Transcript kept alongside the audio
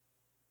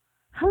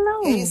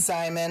Hey,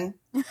 Simon.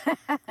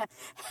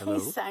 Hey,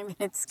 Simon,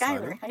 it's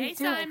Skylar. How you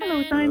doing?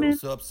 Hello, Simon.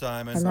 What's up,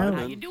 Simon? Hello.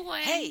 How you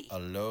doing? Hey,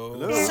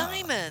 Hello.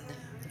 Simon.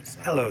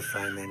 Hello,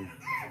 Simon.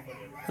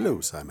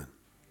 Hello, Simon.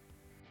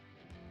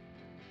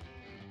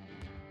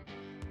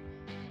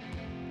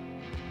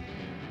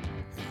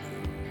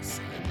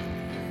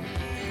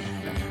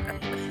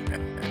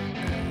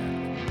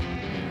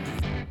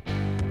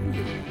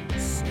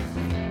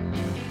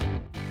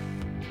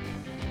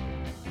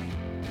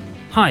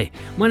 Hi,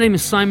 my name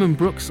is Simon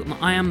Brooks and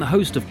I am the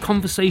host of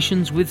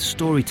Conversations with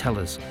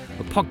Storytellers,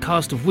 a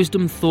podcast of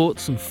wisdom,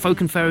 thoughts and folk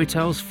and fairy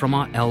tales from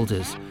our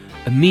elders,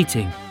 a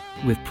meeting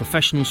with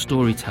professional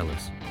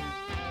storytellers.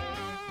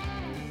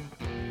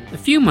 A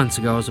few months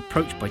ago I was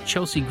approached by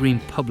Chelsea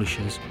Green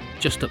Publishers,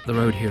 just up the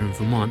road here in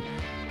Vermont,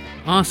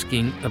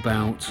 asking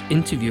about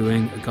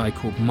interviewing a guy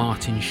called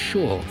Martin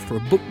Shaw for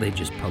a book they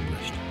just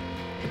published.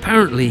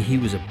 Apparently he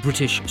was a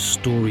British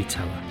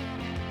storyteller.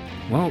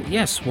 Well,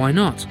 yes, why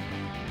not?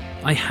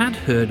 I had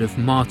heard of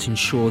Martin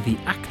Shaw, the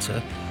actor,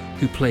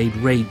 who played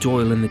Ray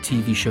Doyle in the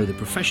TV show The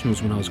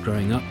Professionals when I was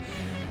growing up,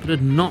 but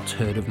had not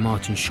heard of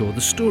Martin Shaw, the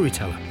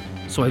storyteller,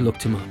 so I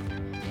looked him up.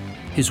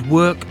 His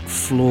work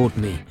floored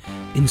me,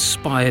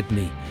 inspired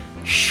me,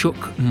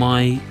 shook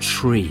my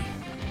tree.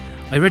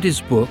 I read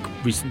his book,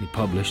 recently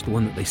published, the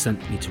one that they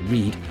sent me to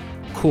read,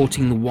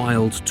 Courting the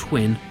Wild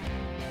Twin,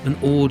 and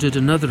ordered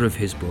another of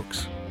his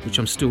books, which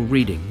I'm still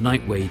reading,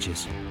 Night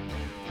Wages.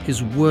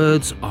 His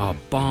words are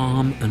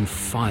balm and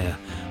fire,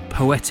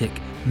 poetic,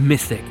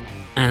 mythic,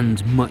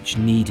 and much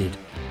needed.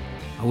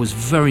 I was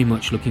very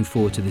much looking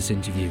forward to this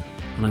interview,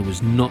 and I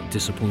was not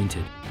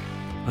disappointed.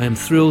 I am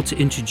thrilled to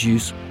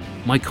introduce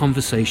my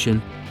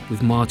conversation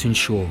with Martin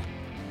Shaw,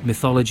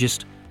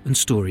 mythologist and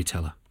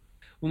storyteller.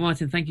 Well,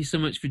 Martin, thank you so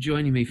much for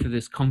joining me for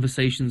this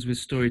Conversations with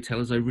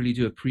Storytellers. I really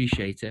do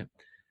appreciate it.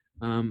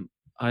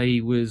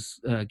 I was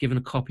given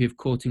a copy of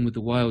Courting with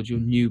the Wild, your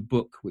new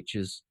book, which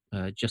has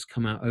just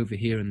come out over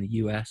here in the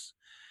US.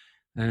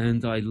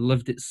 And I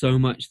loved it so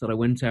much that I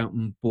went out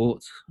and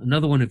bought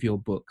another one of your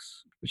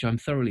books, which I'm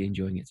thoroughly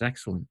enjoying. It's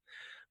excellent.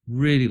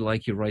 Really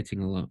like your writing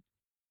a lot.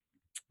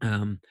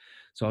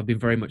 So I've been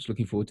very much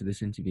looking forward to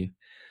this interview.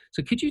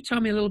 So could you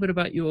tell me a little bit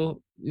about your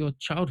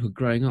childhood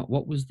growing up?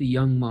 What was the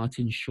young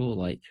Martin Shaw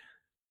like?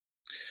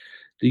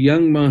 The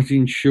young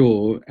Martin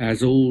Shaw,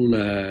 as all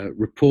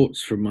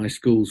reports from my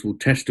schools will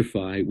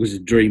testify, was a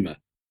dreamer.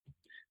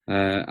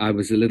 I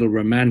was a little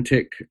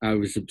romantic. I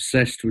was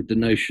obsessed with the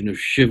notion of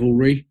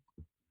chivalry,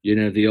 you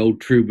know, the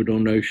old troubadour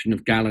notion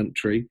of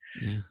gallantry,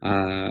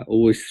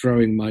 always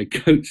throwing my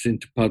coats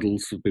into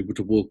puddles for people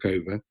to walk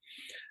over.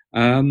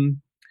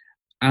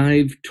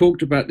 I've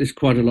talked about this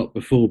quite a lot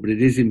before, but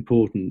it is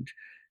important.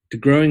 To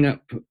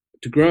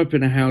grow up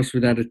in a house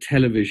without a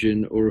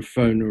television or a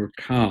phone or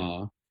a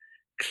car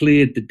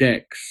cleared the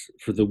decks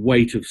for the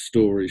weight of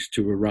stories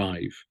to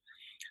arrive.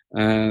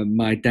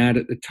 My dad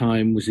at the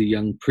time was a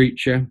young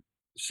preacher,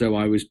 so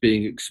I was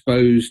being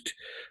exposed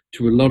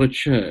to a lot of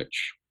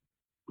church,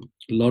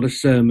 a lot of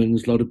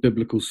sermons, a lot of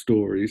biblical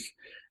stories,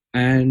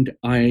 and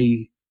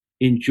I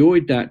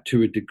enjoyed that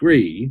to a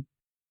degree.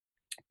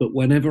 But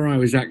whenever I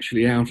was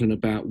actually out and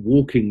about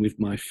walking with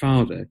my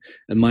father,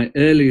 and my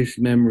earliest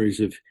memories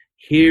of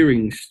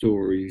hearing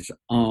stories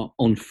are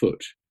on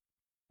foot.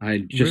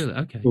 I just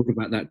thought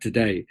about that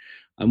today.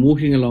 I'm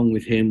walking along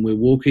with him. We're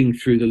walking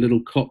through the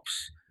little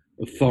copse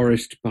of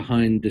forest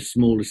behind the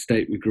small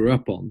estate we grew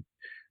up on.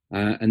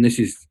 And this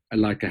is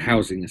like a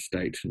housing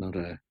estate, not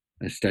a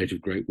estate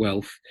of great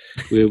wealth.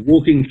 We're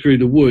walking through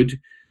the wood,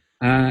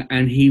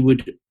 and he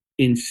would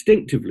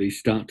instinctively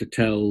start to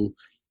tell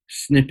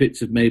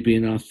snippets of maybe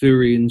an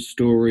Arthurian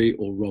story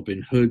or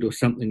Robin Hood or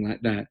something like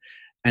that.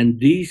 And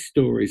these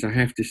stories, I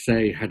have to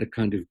say, had a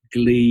kind of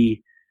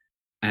glee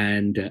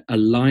and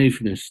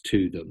aliveness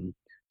to them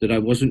that I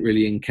wasn't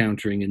really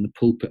encountering in the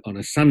pulpit on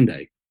a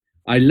Sunday.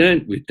 I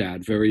learnt with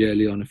Dad very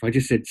early on, if I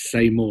just said,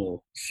 say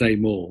more,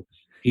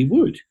 he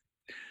would.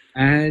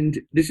 And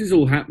this is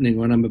all happening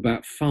when I'm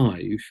about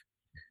 5.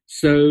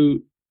 So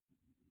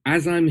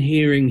as I'm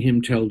hearing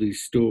him tell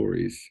these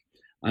stories,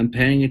 I'm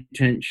paying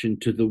attention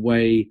to the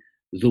way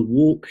the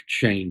walk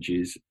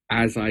changes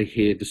as I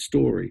hear the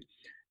story.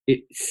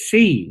 It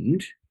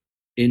seemed,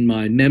 in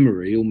my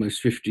memory,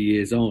 almost 50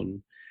 years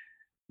on,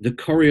 the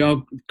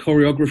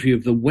choreography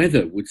of the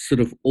weather would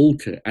sort of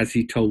alter as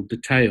he told the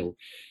tale.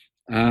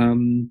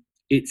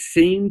 It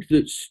seemed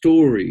that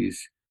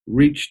stories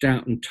reached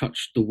out and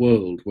touched the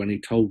world when he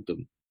told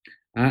them.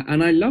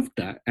 And I loved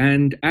that.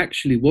 And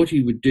actually what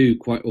he would do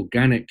quite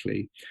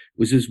organically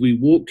was, as we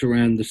walked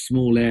around the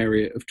small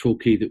area of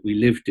Torquay that we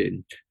lived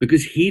in,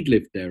 because he'd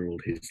lived there all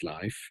his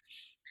life,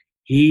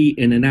 he,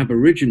 in an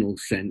Aboriginal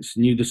sense,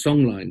 knew the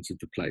songlines of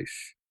the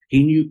place.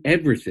 He knew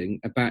everything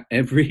about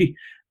every...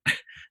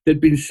 There'd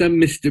been some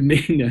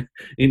misdemeanor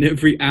in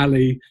every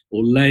alley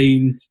or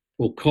lane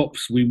or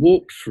copse we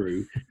walked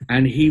through,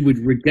 and he would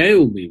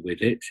regale me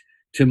with it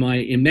to my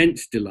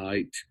immense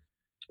delight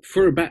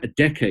for about a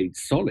decade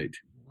solid.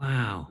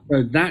 Wow.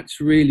 So that's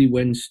really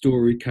when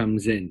story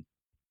comes in.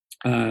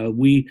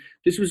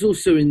 This was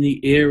also in the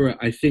era,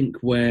 I think,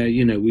 where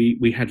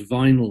we had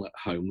vinyl at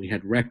home, we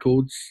had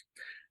records,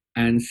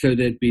 and so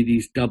there'd be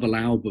these double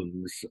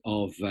albums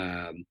of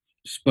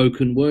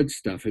spoken word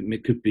stuff.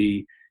 It could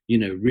be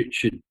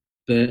Richard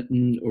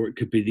Burton, or it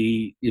could be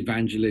the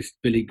evangelist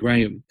Billy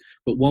Graham.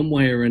 But one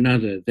way or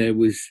another, there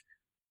was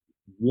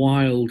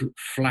wild,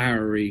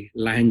 flowery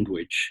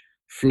language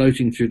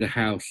floating through the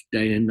house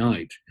day and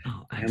night,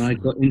 and I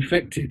got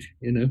infected.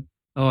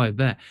 Oh, I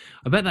bet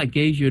that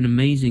gave you an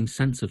amazing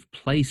sense of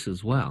place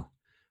as well.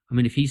 I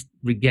mean, if he's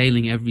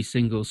regaling every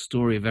single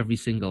story of every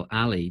single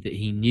alley that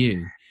he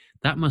knew,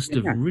 that must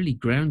have really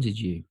grounded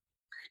you.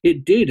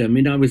 It did. I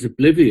mean, I was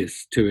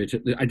oblivious to it.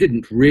 I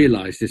didn't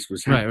realize this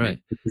was happening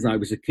because I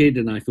was a kid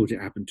and I thought it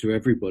happened to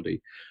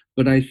everybody.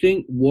 But I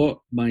think what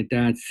my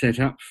dad set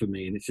up for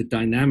me, and it's a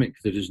dynamic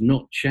that has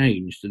not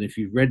changed, and if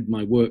you've read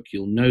my work,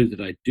 you'll know that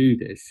I do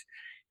this,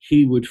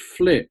 he would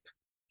flip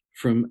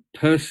from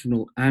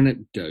personal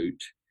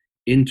anecdote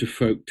into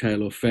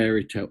folktale or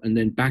fairy tale and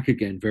then back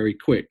again very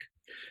quick.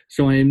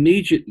 So I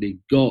immediately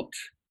got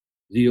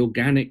the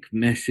organic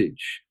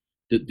message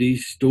that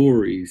these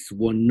stories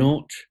were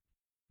not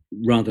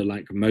rather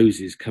like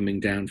Moses coming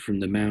down from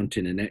the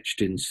mountain and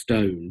etched in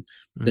stone.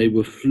 They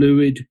were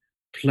fluid,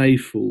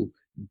 playful,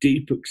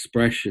 deep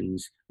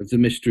expressions of the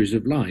mysteries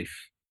of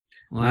life.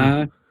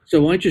 Wow.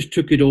 So I just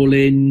took it all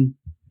in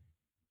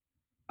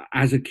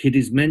as a kid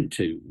is meant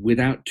to,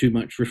 without too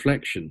much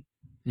reflection.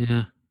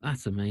 Yeah,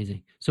 that's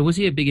amazing. So was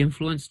he a big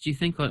influence, do you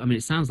think? I mean,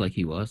 it sounds like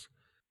he was.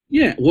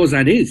 Yeah, was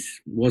and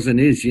is.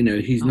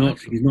 He's not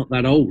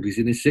that old. He's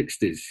in his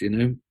 60s,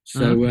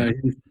 So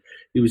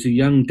he was a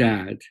young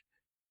dad.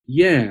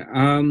 Yeah,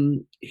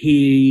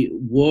 he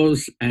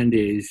was and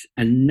is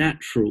a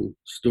natural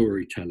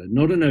storyteller,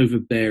 not an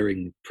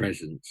overbearing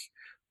presence,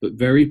 but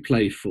very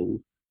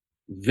playful,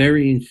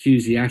 very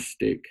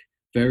enthusiastic,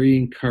 very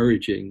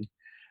encouraging.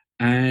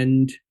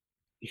 And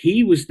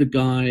he was the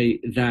guy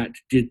that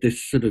did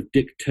this sort of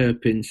Dick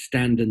Turpin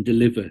stand and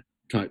deliver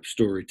type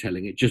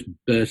storytelling. It just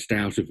burst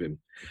out of him.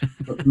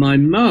 But my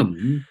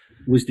mum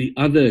was the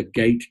other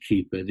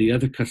gatekeeper, the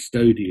other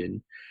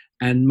custodian.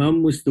 And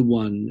Mum was the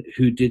one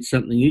who did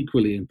something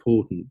equally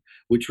important,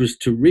 which was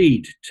to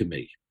read to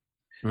me.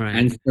 Right.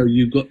 And so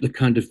you got the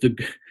kind of the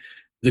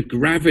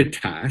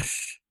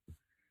gravitas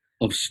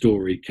of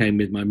story came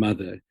with my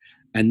mother,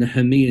 and the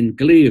Hermean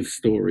glee of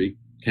story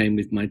came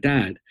with my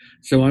dad.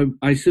 So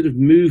I sort of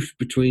moved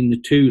between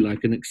the two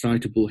like an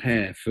excitable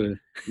hare for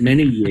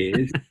many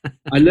years.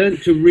 I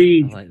learned to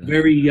read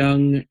very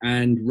young,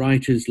 and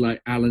writers like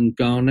Alan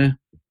Garner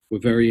were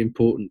very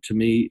important to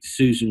me.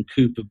 Susan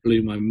Cooper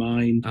blew my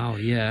mind. Oh,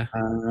 yeah.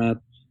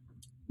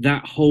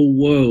 That whole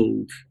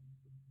world,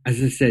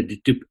 as I said,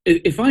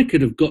 if I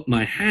could have got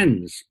my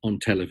hands on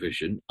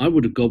television, I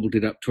would have gobbled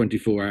it up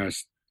 24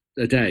 hours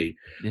a day.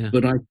 Yeah.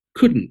 But I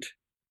couldn't.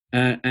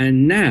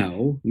 And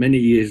now, many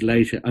years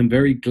later, I'm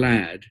very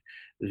glad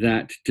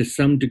that to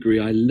some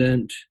degree I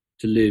learnt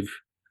to live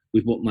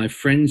with what my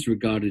friends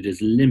regarded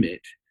as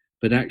limit.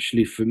 But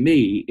actually, for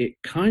me, it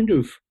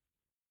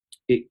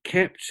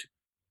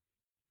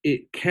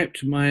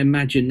kept my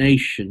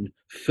imagination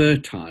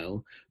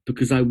fertile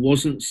because I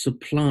wasn't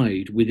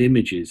supplied with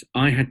images.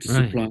 I had to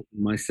supply them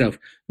myself.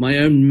 My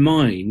own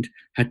mind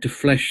had to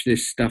flesh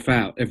this stuff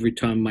out every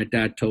time my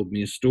dad told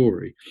me a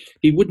story.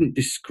 He wouldn't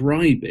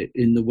describe it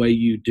in the way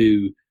you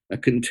do a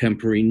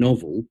contemporary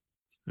novel.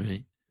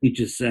 Right. He'd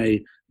just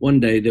say, one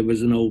day there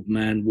was an old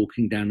man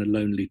walking down a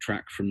lonely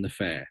track from the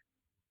fair.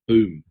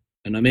 Boom.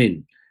 And I'm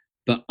in.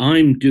 But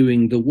I'm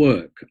doing the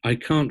work. I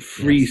can't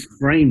freeze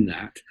frame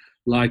that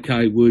like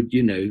I would,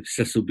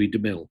 Cecil B.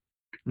 DeMille.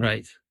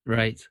 Right.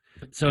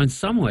 So in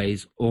some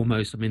ways,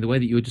 almost, I mean, the way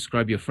that you would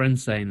describe your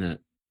friends saying that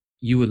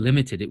you were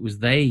limited, it was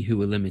they who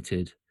were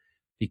limited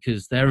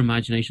because their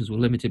imaginations were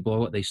limited by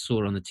what they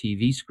saw on the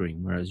TV screen,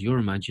 whereas your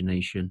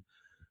imagination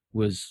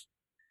was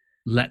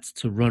let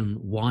to run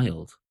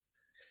wild.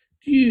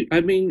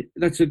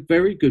 That's a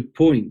very good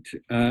point.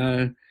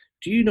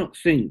 Do you not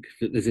think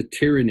that there's a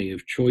tyranny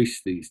of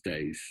choice these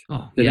days?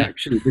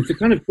 Actually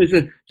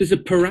there's a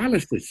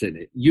paralysis in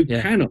it. You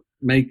cannot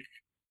make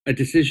a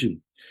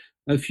decision.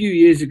 A few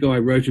years ago, I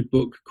wrote a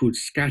book called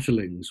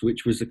Scatterlings,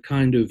 which was a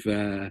kind of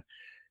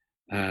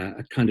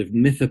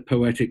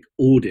mythopoetic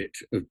audit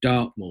of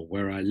Dartmoor,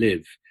 where I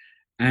live.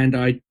 And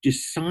I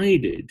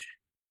decided,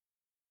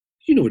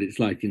 you know what it's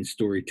like in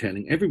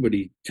storytelling.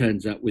 Everybody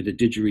turns up with a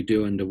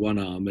didgeridoo under one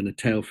arm and a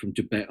tale from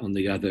Tibet on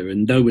the other,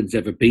 and no one's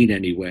ever been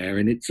anywhere.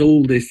 And it's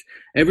all this,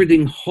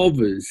 everything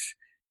hovers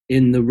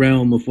in the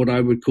realm of what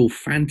I would call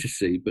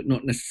fantasy, but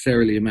not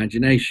necessarily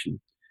imagination.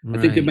 Right.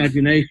 I think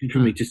imagination for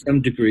me, to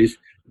some degree, is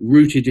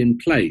rooted in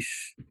place.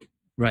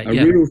 Right. A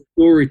real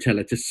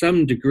storyteller, to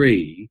some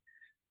degree,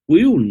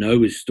 we all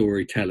know as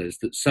storytellers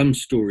that some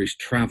stories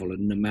travel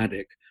and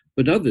nomadic,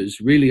 but others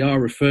really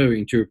are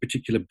referring to a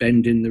particular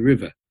bend in the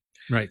river.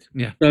 Right,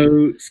 yeah.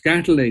 So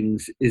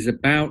Scatterlings is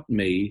about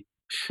me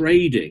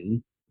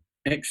trading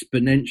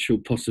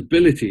exponential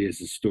possibility as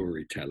a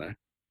storyteller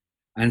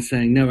and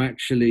saying, no,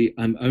 actually,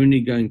 I'm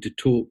only going to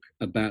talk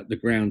about the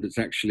ground that's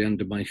actually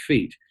under my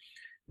feet.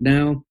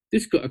 Now,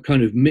 this got a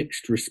kind of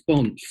mixed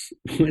response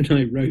when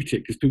I wrote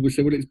it, because people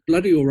say, well, it's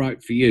bloody all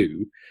right for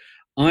you.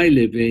 I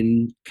live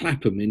in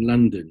Clapham in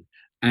London,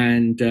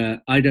 and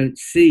I don't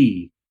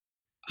see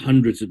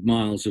hundreds of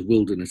miles of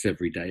wilderness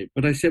every day.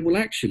 But I said, well,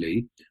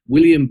 actually,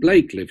 William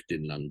Blake lived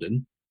in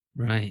London.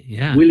 Right,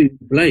 yeah. William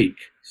Blake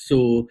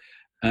saw,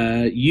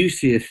 you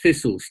see a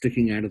thistle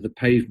sticking out of the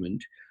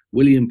pavement.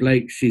 William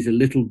Blake sees a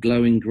little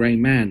glowing grey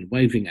man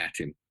waving at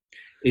him.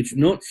 It's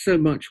not so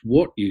much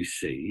what you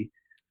see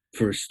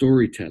for a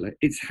storyteller,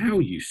 it's how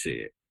you see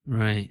it.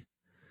 Right.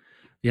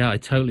 Yeah, I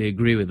totally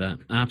agree with that.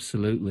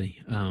 Absolutely.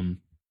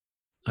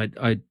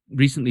 I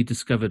recently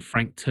discovered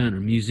Frank Turner,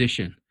 a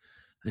musician,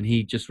 and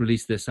he just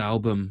released this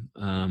album,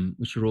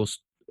 which are all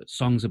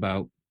songs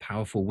about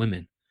powerful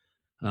women.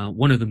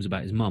 One of them's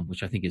about his mum,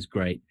 which I think is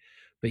great.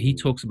 But he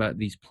talks about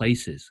these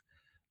places,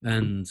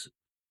 and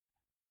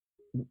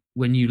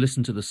when you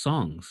listen to the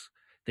songs,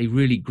 they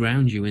really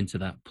ground you into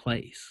that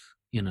place.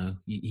 You know,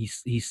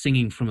 he's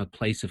singing from a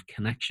place of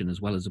connection as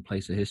well as a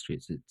place of history.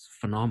 It's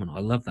phenomenal. I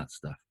love that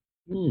stuff.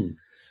 Mm.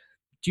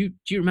 Do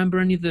you remember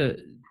any of the?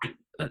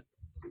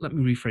 Let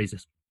me rephrase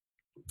this.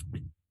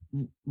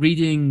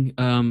 Reading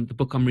the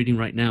book I'm reading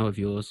right now of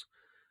yours,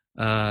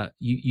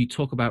 you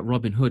talk about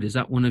Robin Hood. Is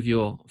that one of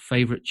your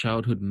favorite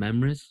childhood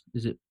memories?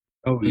 Is it?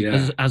 Oh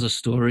yeah. As a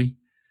story.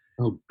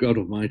 Oh God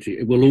Almighty!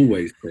 It will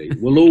always be.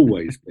 Will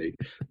always be.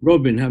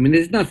 Robin. I mean,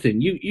 there's nothing.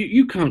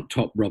 You can't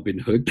top Robin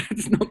Hood.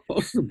 That's not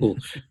possible.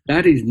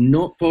 That is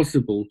not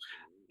possible.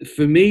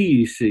 For me,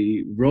 you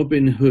see,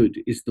 Robin Hood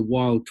is the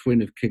wild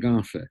twin of King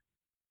Arthur.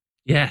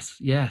 Yes.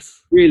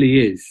 Yes. It really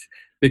is,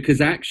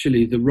 because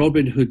actually the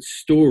Robin Hood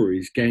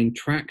stories gain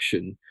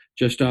traction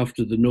just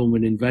after the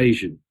Norman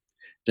invasion.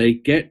 They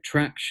get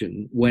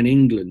traction when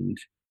England,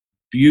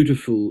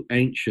 beautiful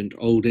ancient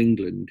old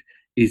England,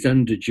 is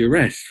under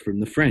duress from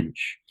the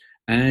French.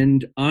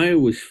 And I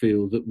always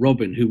feel that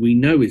Robin, who we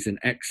know is an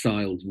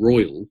exiled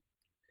royal,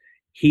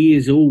 he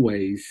is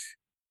always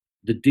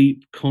the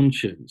deep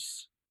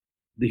conscience.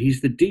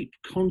 He's the deep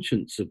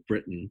conscience of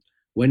Britain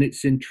when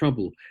it's in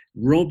trouble.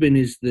 Robin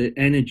is the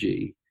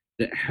energy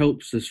that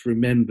helps us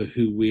remember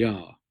who we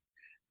are.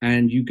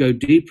 And you go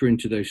deeper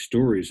into those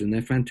stories, and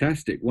they're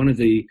fantastic. One of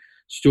the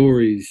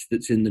stories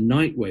that's in the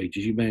Night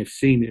Wages, you may have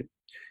seen it,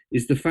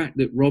 is the fact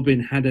that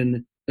Robin had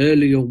an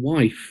earlier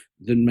wife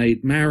than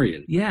Maid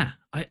Marian. Yeah,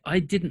 I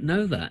didn't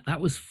know that. That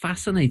was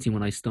fascinating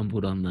when I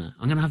stumbled on that.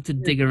 I'm going to have to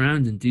dig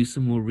around and do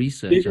some more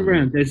research. Dig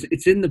around.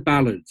 It's in the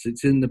ballads.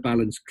 It's in the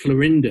ballads.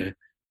 Clorinda,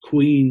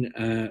 Queen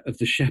of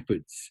the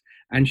Shepherds.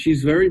 And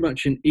she's very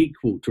much an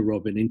equal to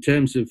Robin in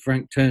terms of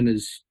Frank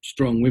Turner's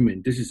strong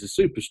women. This is a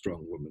super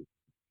strong woman.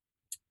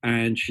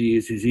 And she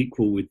is his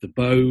equal with the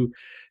bow.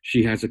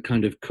 She has a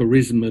kind of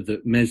charisma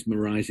that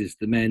mesmerizes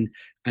the men.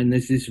 And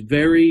there's this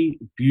very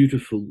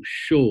beautiful,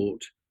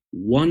 short,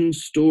 one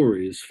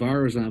story, as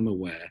far as I'm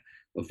aware,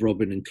 of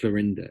Robin and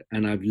Clorinda.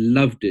 And I've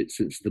loved it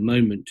since the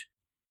moment.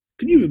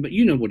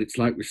 You know what it's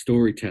like with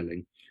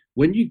storytelling.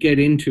 When you get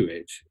into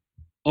it,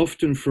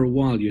 often for a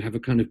while, you have a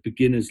kind of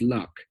beginner's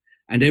luck.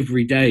 And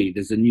every day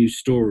there's a new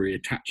story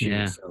attaching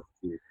itself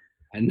to you.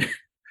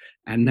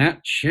 And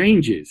that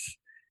changes.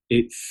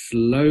 It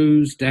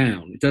slows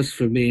down. It does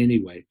for me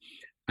anyway.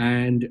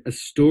 And a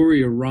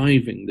story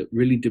arriving that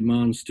really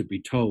demands to be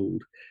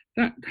told,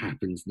 that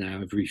happens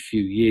now every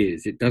few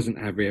years. It doesn't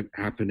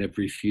happen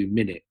every few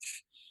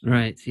minutes.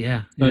 Right,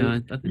 yeah.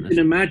 I think you can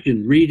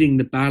imagine reading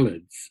the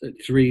ballads at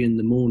 3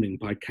 a.m.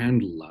 by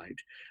candlelight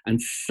and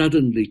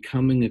suddenly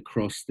coming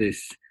across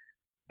this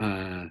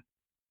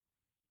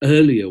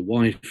earlier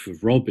wife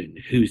of Robin,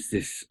 who's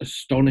this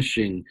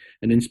astonishing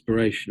and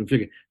inspirational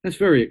figure. That's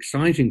very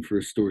exciting for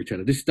a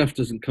storyteller. This stuff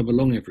doesn't come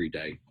along every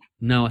day.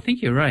 No, I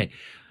think you're right.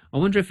 I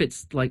wonder if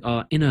it's like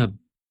our inner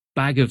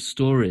bag of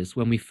stories.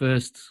 When we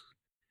first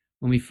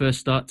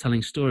start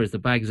telling stories, the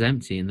bag's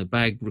empty, and the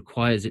bag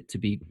requires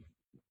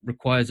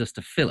us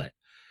to fill it.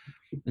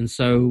 And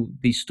so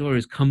these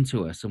stories come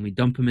to us, and we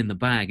dump them in the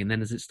bag. And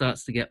then as it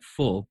starts to get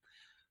full,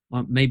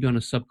 maybe on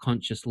a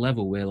subconscious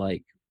level,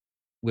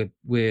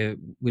 we're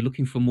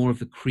looking for more of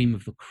the cream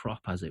of the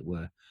crop, as it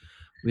were.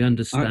 We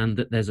understand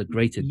that there's a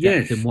greater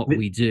depth in what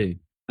we do.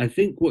 I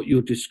think what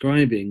you're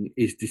describing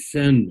is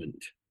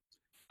discernment.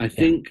 I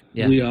think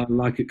we are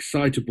like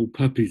excitable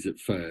puppies at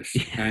first.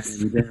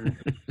 Yes. And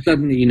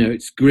suddenly,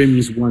 it's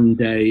Grimm's one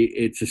day,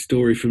 it's a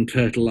story from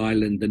Turtle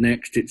Island, the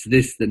next, it's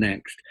this, the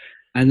next.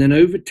 And then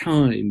over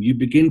time, you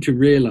begin to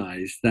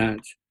realize that,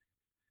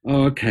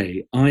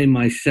 okay, I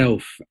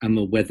myself am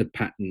a weather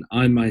pattern.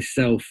 I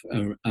myself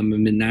am a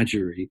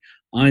menagerie.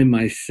 I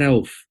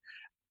myself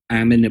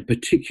am in a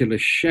particular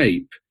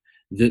shape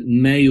that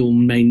may or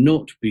may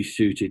not be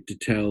suited to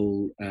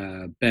tell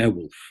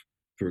Beowulf,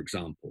 for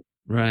example.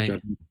 Right.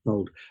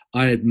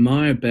 I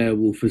admire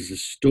Beowulf as a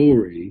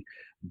story,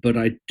 but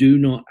I do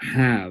not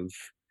have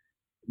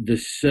the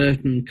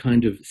certain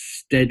kind of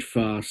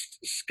steadfast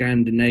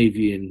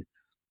Scandinavian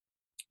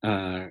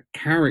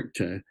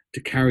character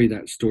to carry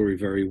that story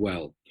very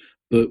well.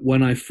 But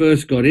when I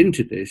first got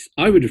into this,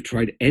 I would have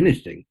tried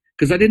anything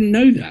because I didn't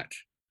know that.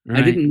 Right.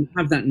 I didn't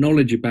have that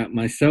knowledge about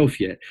myself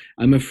yet.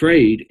 I'm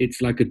afraid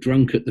it's like a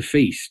drunk at the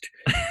feast,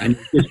 and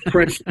you're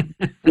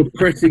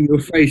pressing your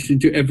face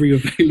into every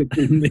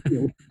available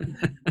meal.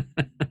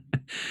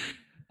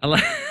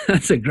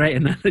 That's a great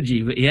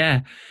analogy, but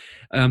yeah.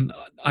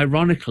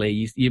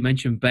 Ironically, you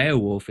mentioned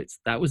Beowulf.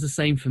 That was the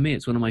same for me.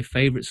 It's one of my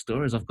favorite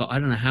stories. I've got, I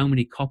don't know how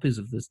many copies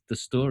of the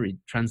story,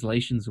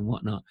 translations and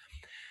whatnot.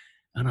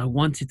 And I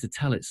wanted to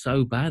tell it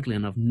so badly,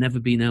 and I've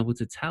never been able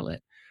to tell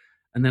it.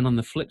 And then on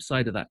the flip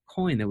side of that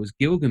coin, there was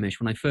Gilgamesh.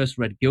 When I first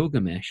read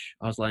Gilgamesh,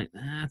 I was like,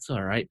 that's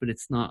all right, but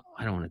it's not,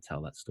 I don't want to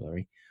tell that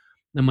story.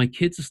 Now my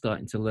kids are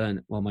starting to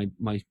learn. Well,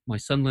 my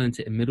son learned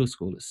it in middle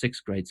school at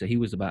 6th grade, so he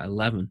was about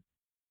 11.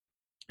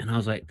 And I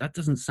was like, that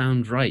doesn't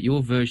sound right.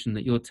 Your version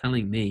that you're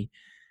telling me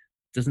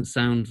doesn't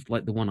sound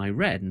like the one I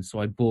read. And so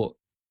I bought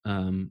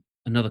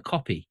another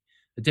copy,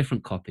 a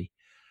different copy.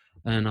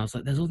 And I was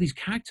like, there's all these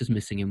characters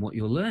missing in what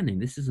you're learning.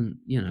 This isn't,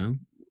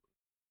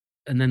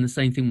 And then the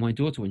same thing with my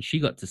daughter when she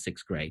got to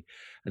 6th grade.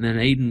 And then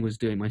Aiden was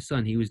doing, my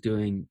son, he was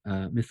doing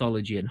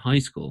mythology in high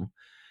school.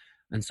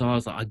 And so I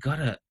was like, I got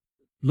to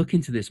look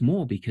into this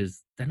more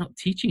because they're not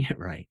teaching it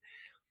right.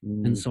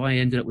 And so I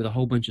ended up with a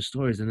whole bunch of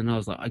stories. And then I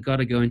was like, I got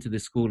to go into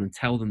this school and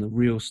tell them the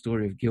real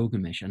story of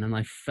Gilgamesh. And then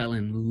I fell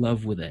in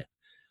love with it.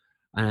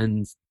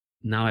 And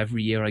now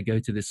every year I go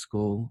to this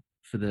school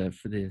for the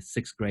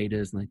 6th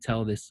graders and I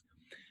tell this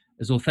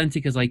as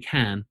authentic as I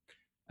can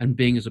and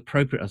being as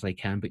appropriate as I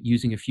can, but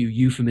using a few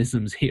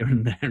euphemisms here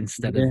and there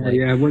instead of like...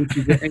 Yeah, once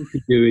you get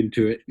Enkidu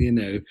into it,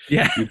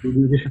 Yeah.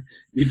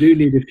 you do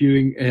need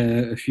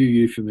a few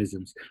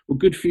euphemisms. Well,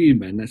 good for you,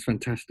 man. That's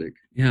fantastic.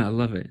 Yeah, I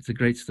love it. It's a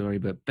great story.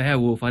 But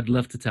Beowulf, I'd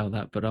love to tell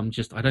that, but I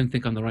don't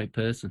think I'm the right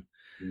person.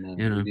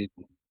 No,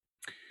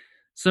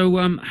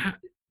 So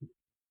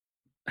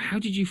how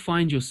did you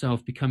find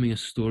yourself becoming a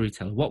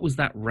storyteller? What was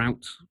that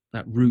route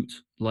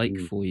like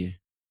for you?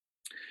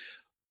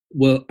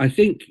 Well, I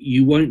think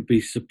you won't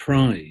be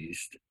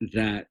surprised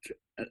that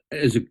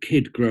as a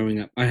kid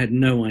growing up, I had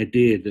no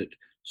idea that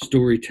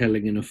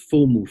storytelling in a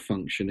formal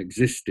function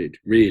existed,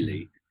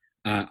 really.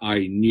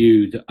 I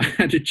knew that I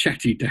had a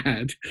chatty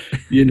dad,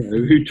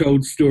 who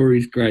told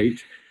stories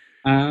great.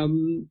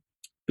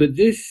 But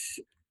this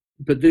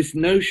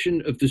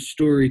notion of the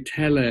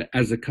storyteller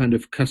as a kind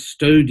of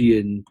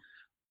custodian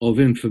of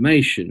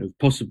information, of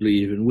possibly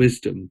even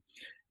wisdom,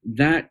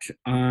 that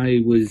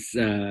it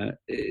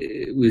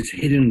was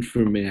hidden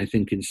from me, I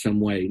think, in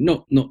some way,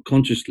 not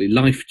consciously.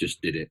 Life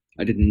just did it.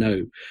 I didn't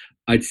know.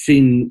 I'd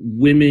seen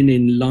women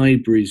in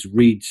libraries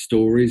read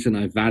stories and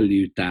I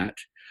valued that,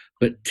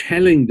 but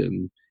telling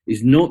them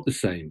is not the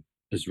same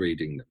as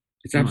reading them.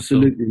 It's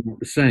absolutely not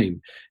the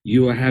same.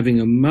 You are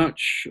having a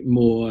much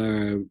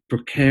more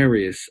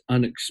precarious,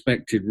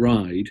 unexpected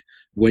ride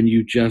when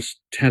you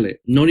just tell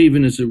it, not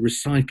even as a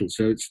recital.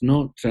 So it's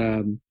not...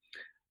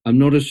 I'm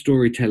not a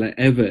storyteller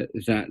ever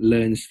that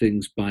learns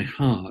things by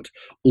heart,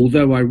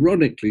 although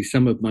ironically,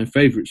 some of my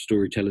favorite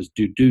storytellers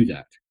do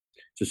that.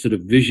 It's a sort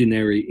of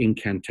visionary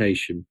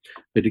incantation.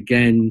 But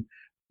again,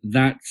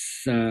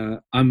 that's,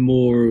 I'm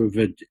more of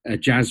a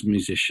jazz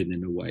musician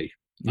in a way.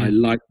 I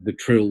like the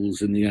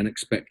trills and the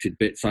unexpected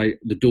bits.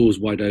 The door's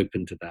wide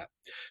open to that.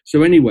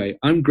 So anyway,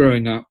 I'm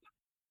growing up.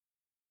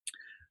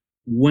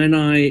 When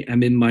I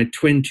am in my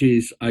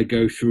 20s, I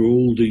go through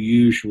all the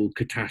usual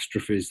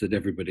catastrophes that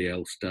everybody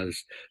else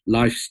does.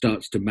 Life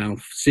starts to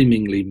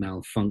seemingly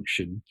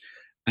malfunction.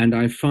 And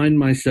I find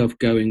myself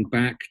going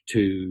back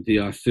to the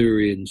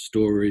Arthurian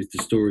stories,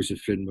 the stories of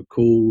Finn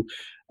McCool,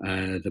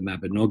 the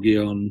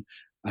Mabinogion,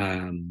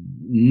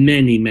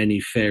 many,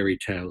 many fairy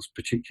tales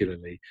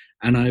particularly.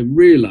 And I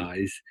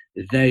realize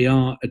they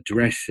are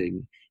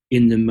addressing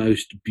in the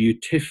most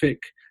beatific,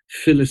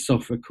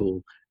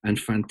 philosophical, and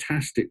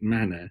fantastic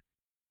manner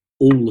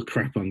all the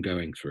crap I'm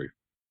going through.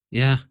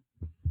 Yeah.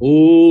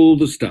 All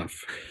the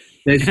stuff.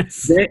 There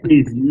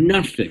is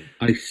nothing,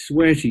 I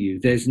swear to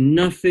you, there's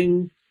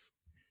nothing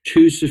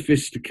too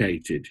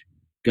sophisticated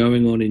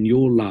going on in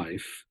your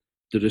life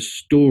that a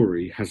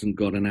story hasn't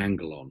got an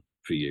angle on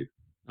for you.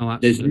 Oh,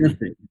 absolutely. There's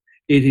nothing.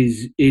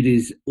 It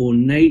is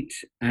ornate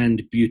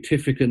and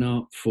beatific an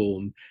art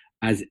form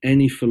as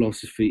any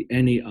philosophy,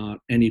 any art,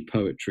 any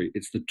poetry.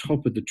 It's the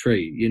top of the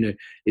tree.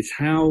 It's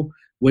how...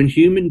 When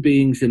human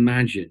beings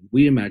imagine,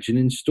 we imagine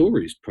in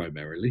stories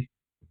primarily.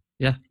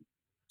 Yeah.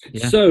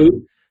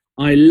 So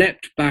I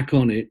leapt back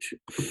on it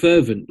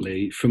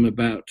fervently from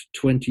about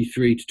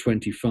 23 to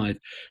 25.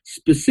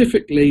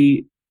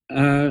 Specifically,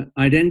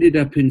 I'd ended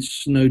up in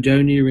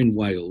Snowdonia in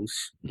Wales,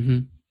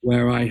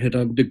 where I had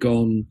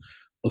undergone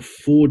a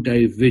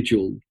 4-day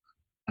vigil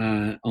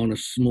on a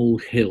small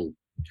hill.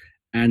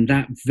 And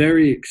that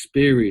very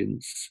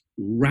experience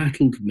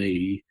rattled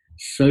me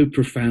so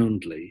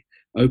profoundly,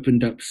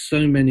 opened up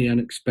so many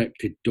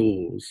unexpected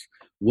doors.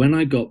 When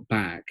I got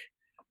back,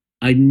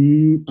 I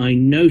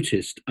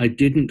noticed I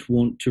didn't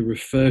want to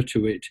refer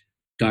to it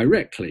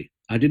directly.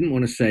 I didn't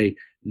want to say,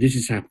 this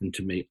has happened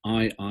to me,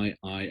 I.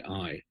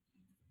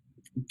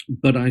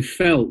 But I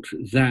felt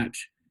that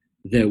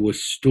there were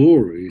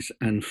stories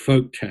and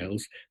folk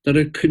tales that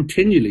are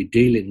continually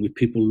dealing with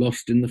people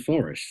lost in the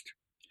forest.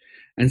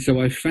 And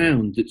so I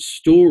found that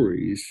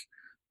stories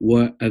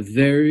were a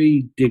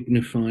very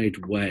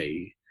dignified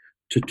way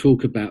to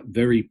talk about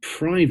very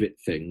private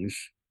things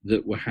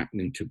that were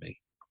happening to me.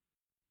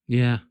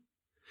 Yeah.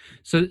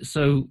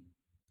 So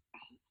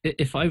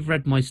if I've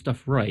read my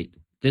stuff right,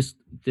 this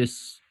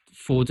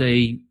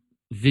 4-day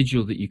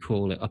vigil that you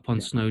call it up on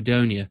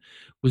Snowdonia,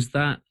 was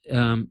that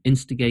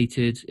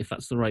instigated, if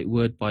that's the right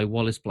word, by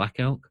Wallace Black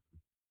Elk?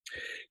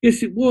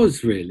 Yes, it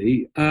was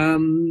really.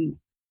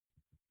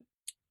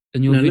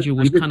 And your vigil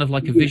was kind of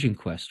like a vision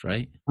quest,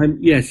 right?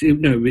 Yes,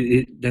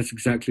 that's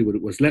exactly what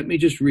it was. Let me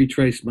just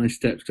retrace my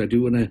steps, because I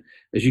do want to,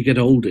 as you get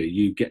older,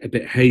 you get a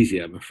bit hazy,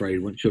 I'm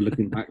afraid, once you're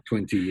looking back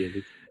 20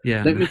 years.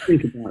 Yeah. Let me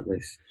think about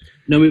this.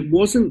 No, it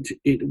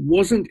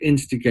wasn't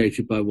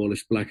instigated by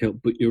Wallace Black Elk,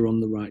 but you're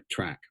on the right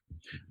track.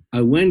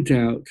 I went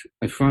out,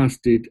 I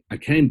fasted, I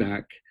came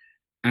back,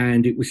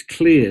 and it was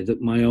clear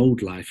that my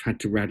old life had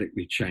to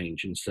radically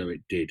change, and so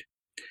it did.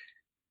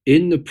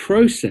 In the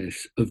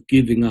process of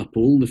giving up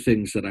all the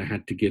things that I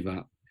had to give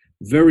up,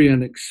 very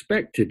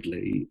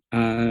unexpectedly,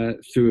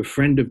 through a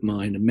friend of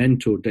mine, a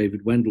mentor,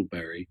 David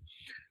Wendellberry,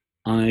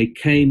 I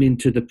came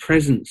into the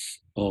presence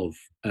of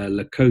a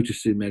Lakota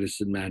Sioux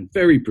medicine man,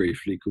 very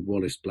briefly, called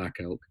Wallace Black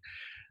Elk.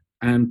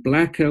 And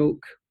Black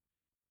Elk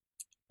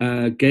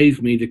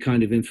gave me the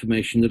kind of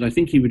information that I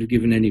think he would have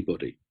given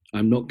anybody.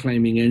 I'm not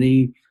claiming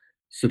any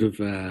sort of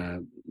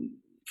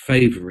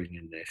favoring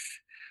in this,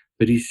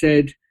 but he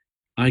said,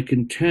 I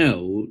can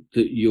tell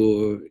that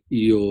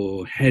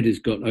your head has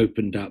got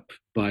opened up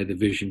by the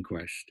vision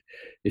quest.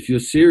 If you're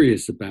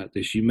serious about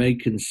this, you may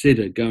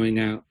consider going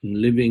out and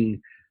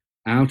living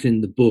out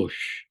in the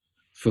bush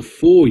for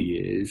 4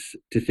 years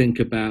to think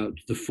about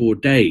the 4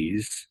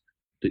 days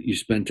that you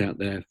spent out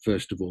there,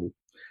 first of all.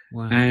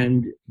 Wow.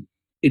 And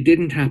it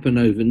didn't happen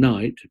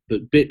overnight,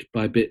 but bit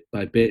by bit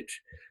by bit,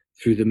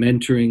 through the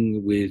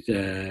mentoring with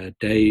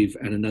Dave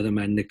and another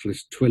man,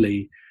 Nicholas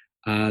Twilley,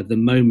 the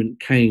moment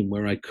came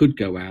where I could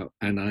go out,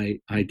 and I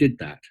did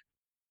that.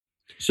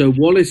 So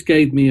Wallace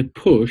gave me a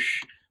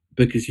push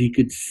because he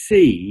could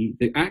see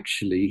the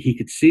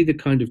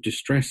kind of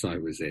distress I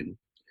was in.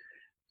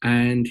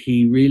 And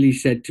he really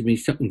said to me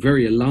something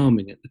very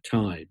alarming at the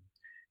time.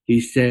 He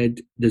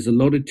said, there's a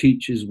lot of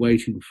teachers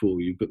waiting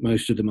for you, but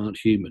most of them aren't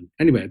human.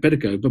 Anyway, I better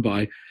go,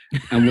 bye-bye.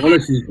 And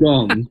Wallace is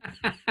gone.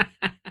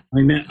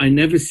 I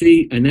never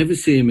see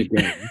him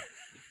again.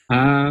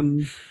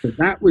 But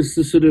that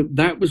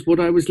was what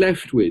I was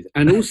left with.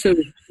 And also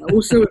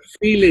a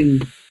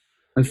feeling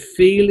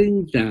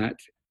that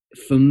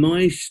for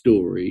my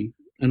story,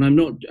 and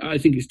I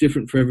think it's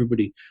different for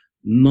everybody,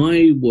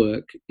 my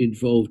work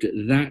involved at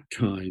that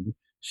time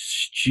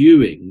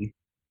stewing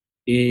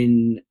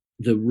in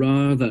the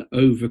rather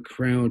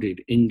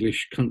overcrowded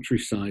English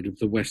countryside of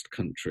the West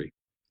Country.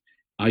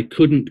 I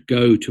couldn't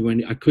go to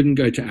Amazonia. I couldn't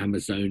go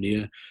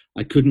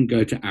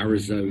to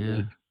Arizona.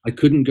 Yeah. I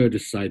couldn't go to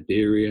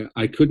Siberia.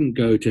 I couldn't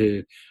go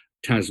to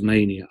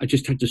Tasmania. I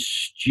just had to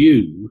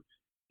stew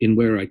in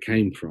where I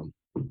came from.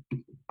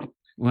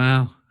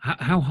 Wow.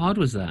 How hard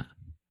was that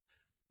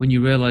when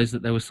you realized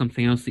that there was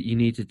something else that you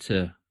needed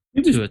to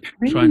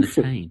try and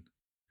attain?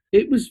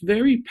 It was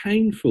very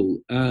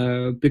painful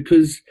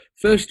because,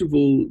 first of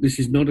all, this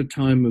is not a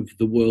time of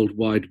the World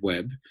Wide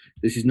Web.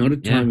 This is not a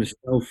time of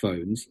cell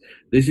phones.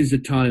 This is a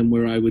time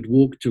where I would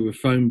walk to a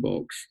phone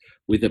box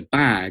with a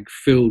bag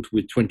filled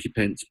with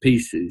 20-pence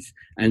pieces,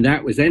 and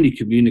that was any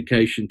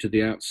communication to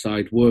the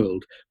outside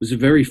world. It was a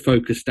very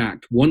focused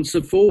act, once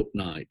a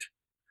fortnight.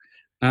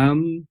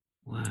 Wow.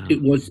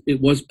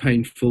 It was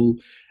painful,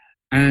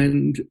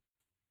 and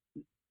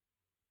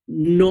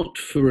not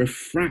for a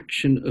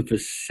fraction of a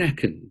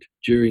second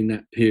during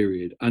that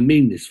period, I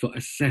mean this, for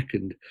a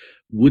second,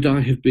 would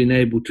I have been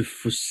able to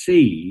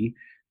foresee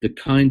the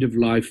kind of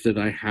life that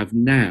I have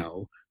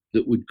now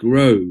that would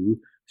grow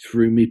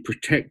through me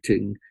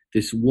protecting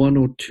this 1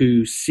 or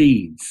 2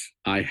 seeds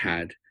I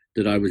had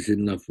that I was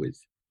in love with.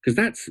 Because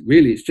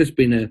it's just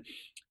been a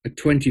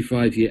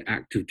 25-year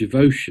act of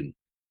devotion.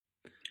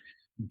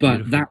 But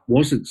Beautiful. That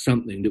wasn't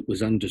something that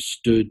was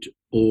understood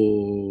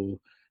or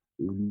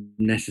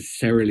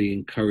necessarily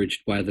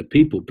encouraged by other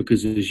people,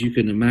 because as you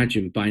can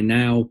imagine, by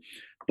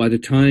the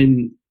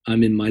time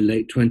I'm in my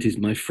late 20s,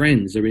 my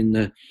friends are in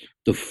the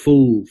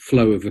full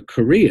flow of a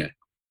career.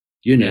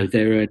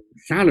 There are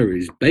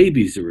salaries,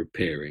 babies are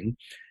appearing,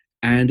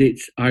 and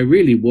I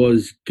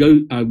was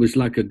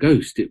like a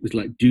ghost. It was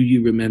like, do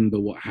you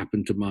remember what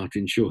happened to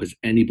Martin Shaw? Has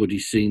anybody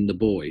seen the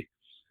boy?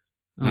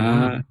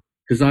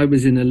 Because I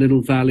was in a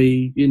little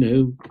valley,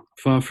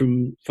 far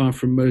from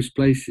most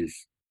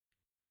places.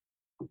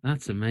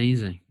 That's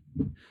amazing.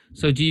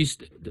 So do you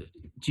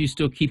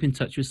still keep in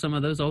touch with some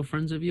of those old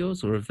friends of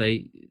yours, or have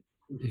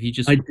you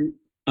just?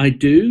 I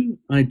do.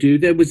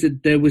 There was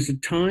a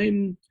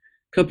time,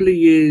 a couple of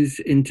years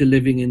into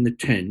living in the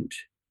tent,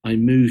 I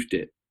moved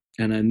it,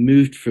 and I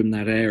moved from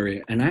that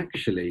area, and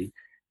actually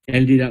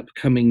ended up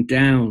coming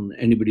down.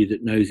 Anybody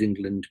that knows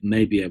England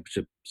may be able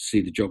to see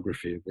the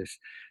geography of this.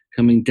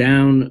 coming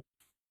down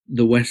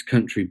the West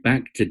Country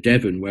back to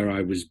Devon, where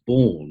I was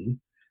born.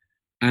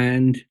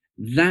 And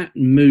that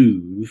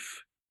move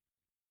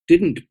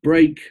didn't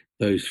break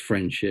those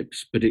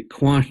friendships, but it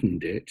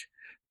quietened it,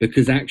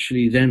 because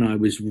actually then I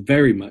was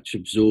very much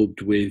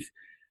absorbed with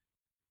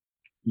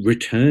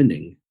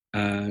returning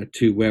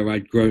to where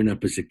I'd grown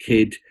up as a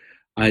kid.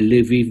 I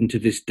live even to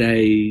this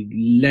day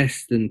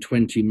less than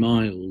 20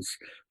 miles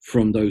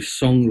from those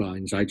song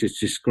lines I just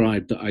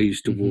described that I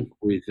used to walk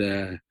with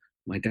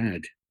my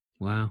dad.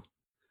 Wow.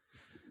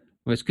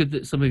 Well, it's good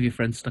that some of your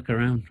friends stuck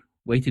around,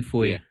 waited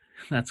for you.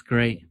 That's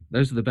great.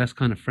 Those are the best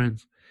kind of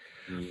friends.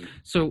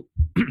 So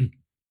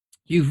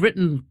you've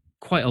written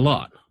quite a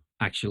lot,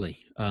 actually,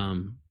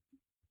 but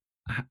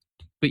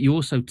you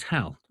also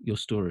tell your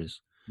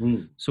stories.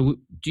 So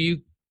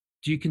do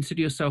you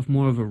consider yourself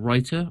more of a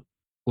writer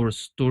or a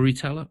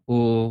storyteller,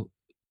 or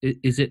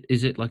is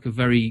it like a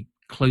very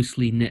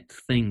closely knit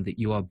thing that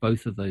you are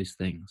both of those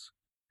things?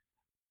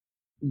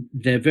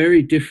 They're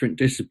very different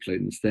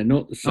disciplines. They're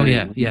not the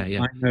same. Oh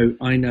yeah.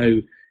 I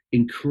know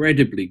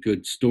incredibly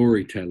good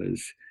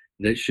storytellers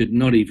that should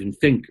not even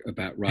think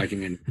about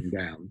writing anything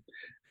down,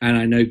 and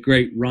I know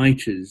great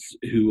writers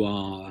who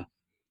are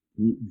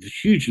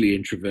hugely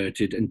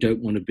introverted and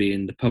don't want to be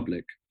in the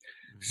public.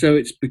 So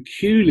it's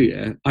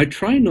peculiar. I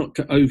try not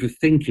to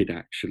overthink it,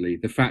 actually,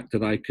 the fact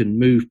that I can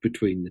move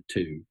between the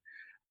two.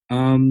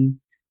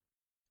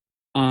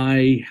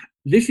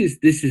 This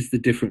is the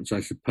difference,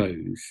 I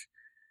suppose.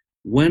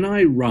 When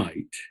I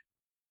write,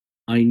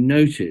 I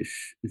notice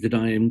that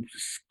I am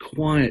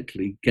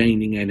quietly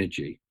gaining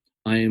energy.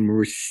 I am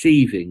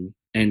receiving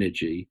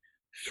energy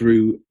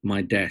through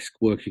my desk,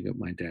 working at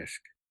my desk.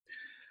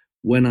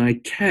 When I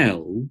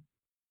tell,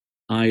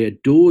 I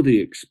adore the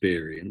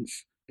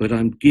experience, but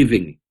I'm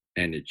giving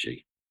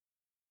energy.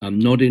 I'm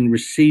not in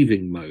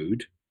receiving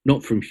mode,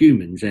 not from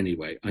humans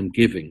anyway. I'm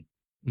giving.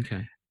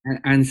 Okay.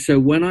 And so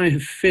when I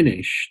have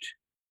finished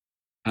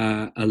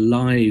a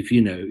live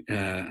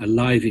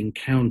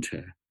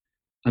encounter,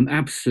 I'm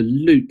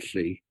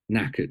absolutely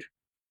knackered.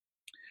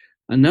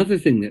 Another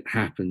thing that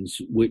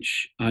happens,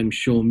 which I'm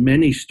sure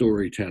many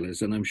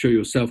storytellers, and I'm sure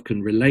yourself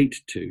can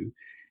relate to,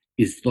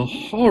 is the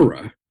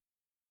horror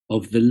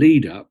of the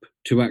lead up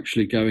to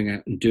actually going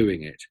out and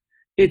doing it.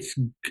 It's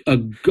a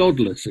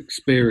godless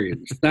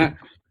experience. That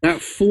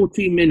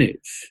 40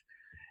 minutes,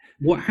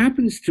 what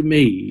happens to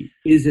me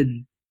is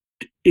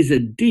a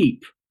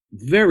deep,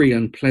 very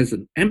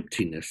unpleasant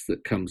emptiness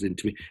that comes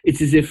into me.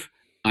 It's as if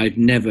I've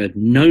never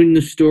known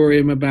the story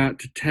I'm about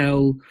to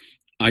tell.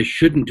 I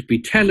shouldn't be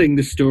telling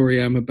the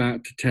story I'm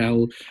about to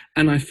tell.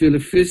 And I feel a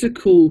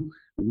physical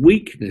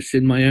weakness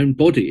in my own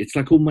body. It's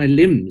like all my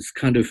limbs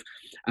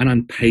and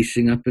I'm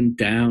pacing up and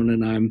down,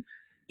 and I'm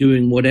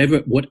doing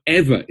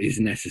whatever is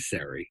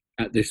necessary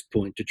at this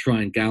point to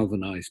try and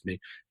galvanize me.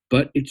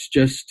 But it's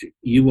just,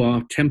 you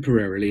are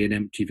temporarily an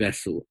empty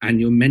vessel, and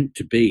you're meant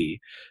to be,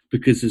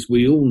 because as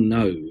we all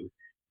know,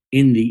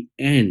 in the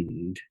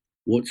end,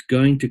 what's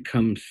going to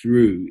come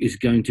through is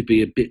going to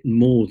be a bit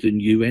more than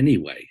you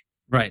anyway.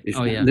 Right. It's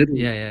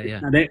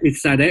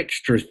It's that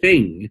extra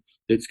thing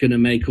that's going to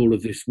make all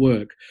of this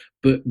work.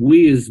 But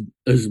we as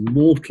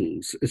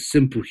mortals, as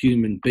simple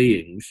human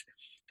beings,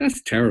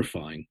 that's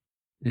terrifying.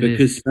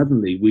 Because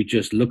suddenly we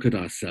just look at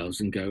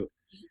ourselves and go,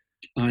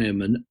 I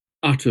am an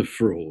utter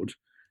fraud.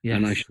 Yes.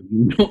 And I should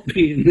not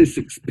be in this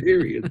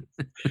experience.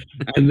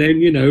 And then,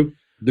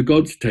 the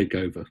gods take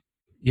over.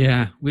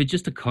 Yeah, we're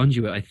just a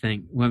conduit, I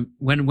think.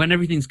 When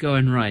everything's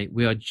going right,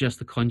 we are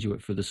just a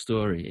conduit for the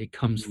story. It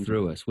comes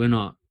through us. We're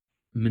not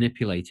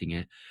manipulating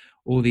it.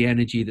 All the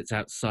energy that's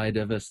outside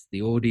of us,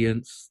 the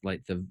audience,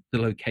 like the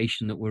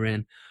location that we're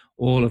in,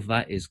 all of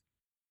that is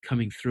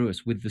coming through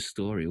us with the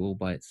story all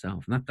by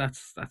itself. And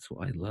that's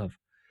what I love.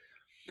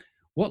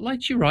 What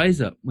lights your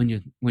eyes up when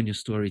you're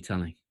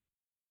storytelling?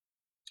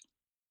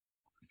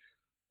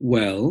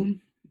 Well,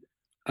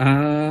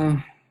 a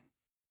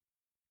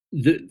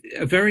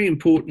very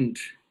important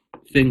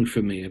thing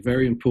for me, a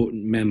very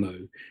important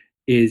memo,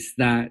 is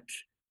that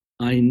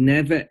I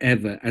never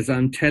ever, as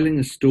I'm telling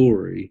a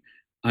story,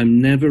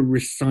 I'm never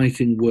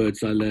reciting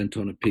words I learnt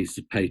on a piece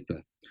of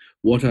paper.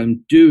 What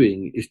I'm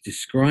doing is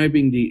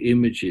describing the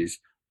images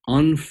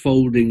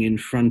unfolding in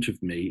front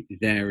of me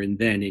there and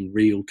then in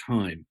real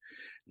time.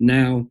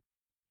 Now,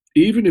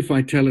 even if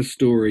I tell a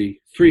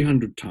story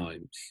 300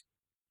 times,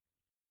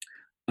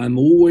 I'm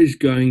always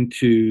going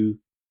to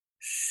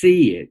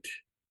see it,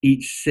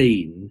 each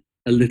scene,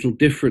 a little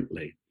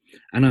differently.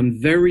 And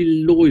I'm very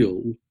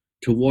loyal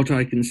to what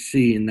I can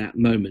see in that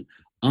moment.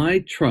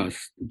 I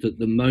trust that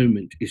the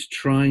moment is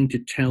trying to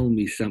tell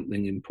me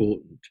something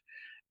important.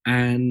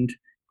 And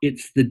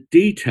it's the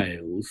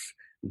details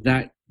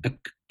that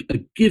are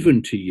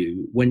given to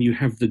you when you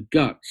have the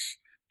guts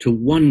to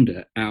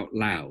wonder out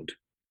loud.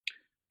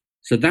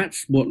 So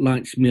that's what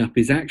lights me up,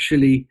 is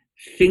actually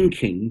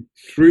thinking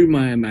through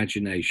my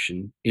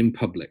imagination in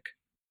public.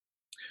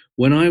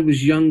 When I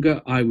was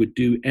younger, I would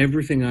do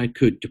everything I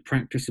could to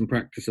practice and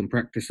practice and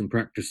practice and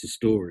practice a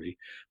story.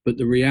 But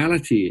the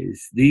reality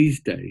is,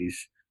 these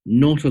days,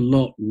 not a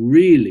lot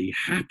really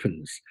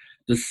happens.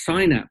 The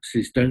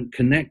synapses don't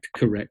connect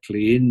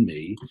correctly in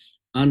me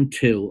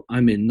until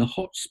I'm in the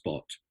hot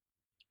spot,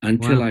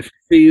 until Wow. I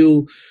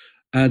feel.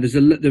 There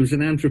was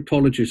an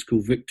anthropologist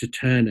called Victor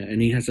Turner,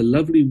 and he has a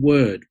lovely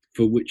word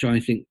for which I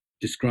think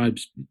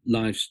describes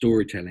live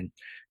storytelling: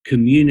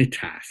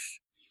 communitas.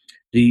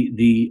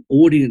 The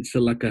audience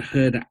are like a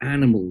herd of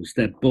animals.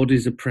 Their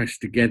bodies are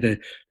pressed together.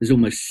 There's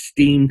almost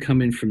steam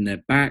coming from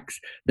their backs.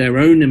 Their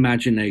own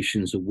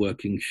imaginations are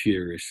working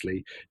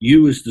furiously.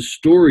 You, as the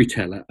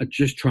storyteller, are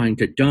just trying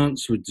to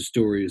dance with the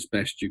story as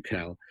best you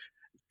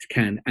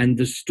can. And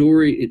the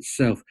story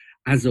itself,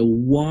 as a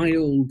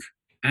wild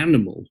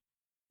animal,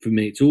 for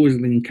me, it's always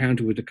an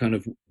encounter with a kind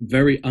of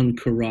very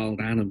uncorralled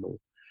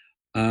animal.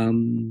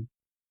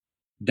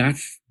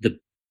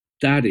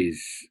 That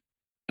is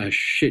a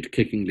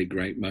shit-kickingly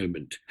great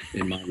moment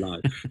in my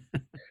life.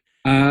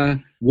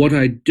 What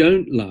I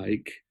don't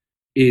like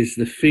is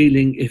the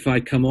feeling, if I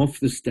come off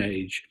the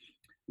stage,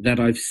 that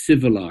I've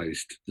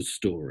civilized the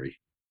story.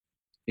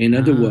 In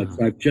other words,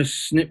 I've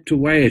just snipped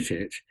away at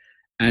it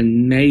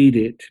and made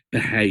it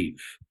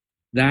behave.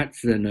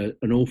 That's an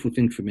awful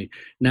thing for me.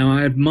 Now,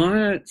 I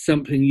admire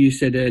something you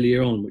said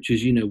earlier on, which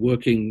is,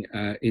 working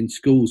in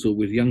schools or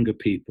with younger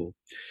people,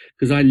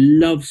 because I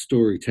love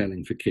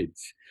storytelling for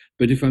kids.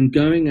 But if I'm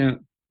going out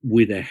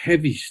with a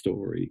heavy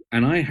story,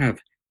 and I have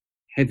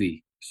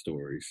heavy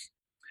stories,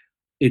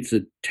 it's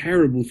a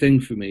terrible thing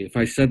for me if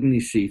I suddenly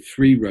see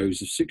 3 rows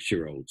of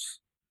 6-year-olds.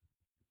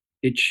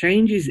 It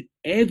changes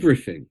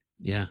everything.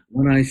 Yeah.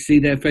 When I see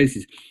their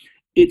faces.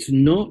 It's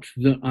not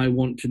that I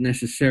want to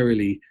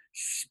necessarily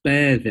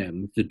spare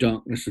them the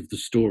darkness of the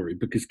story,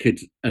 because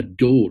kids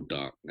adore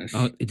darkness.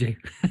 Oh, they do.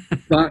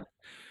 But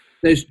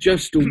there's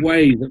just a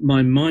way that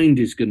my mind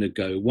is going to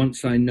go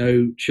once I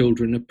know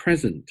children are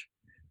present.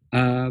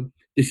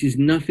 This is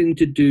nothing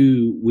to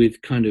do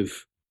with kind of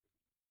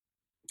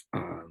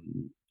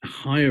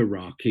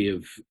hierarchy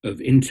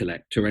of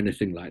intellect or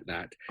anything like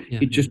that.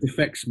 It just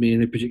affects me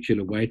in a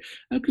particular way,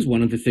 because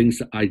one of the things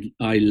that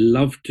I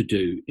love to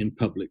do in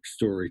public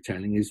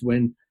storytelling is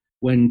when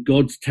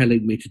God's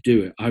telling me to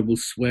do it, I will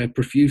swear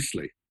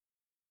profusely.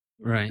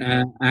 Right.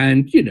 And I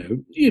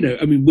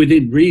mean,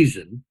 within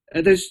reason.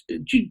 Are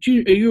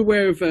you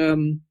aware of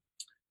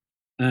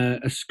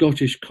a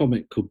Scottish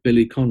comic called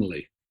Billy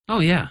Connolly? Oh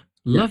yeah,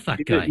 love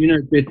that guy.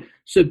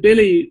 So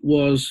Billy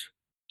was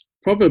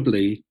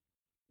probably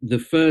the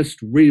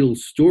first real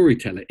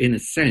storyteller, in a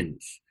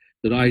sense,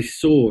 that I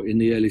saw in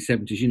the early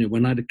 70s.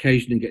 When I'd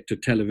occasionally get to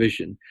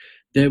television,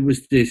 there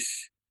was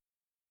this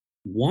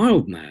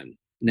wild man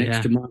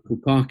next to Michael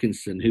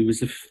Parkinson, who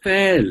was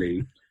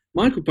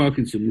Michael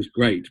Parkinson was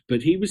great,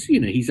 but he was,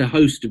 he's a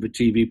host of a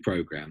TV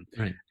program,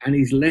 right, and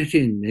he's let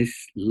in this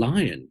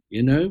lion,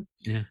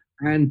 Yeah.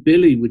 And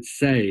Billy would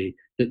say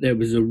that there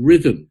was a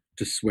rhythm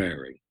to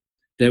swearing.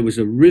 There was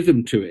a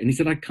rhythm to it. And he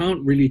said, I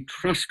can't really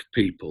trust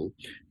people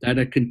that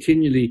are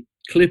continually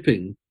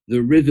clipping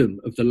the rhythm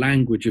of the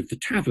language of the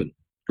tavern,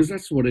 because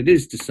that's what it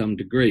is to some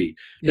degree.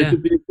 There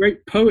could be a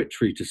great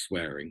poetry to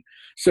swearing.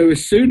 So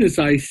as soon as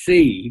I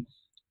see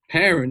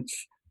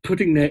parents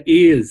putting their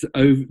hands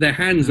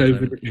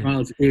over the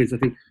child's ears, I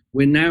think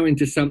we're now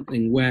into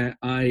something where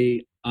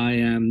I've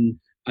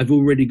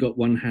already got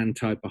one hand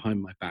tied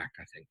behind my back,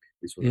 I think,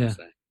 is what I'm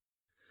saying.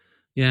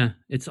 Yeah,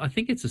 I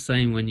think it's the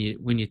same when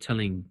you're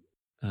telling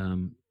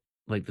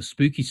like the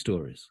spooky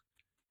stories,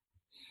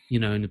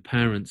 and the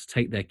parents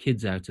take their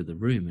kids out of the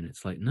room, and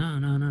it's like,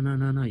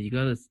 no, you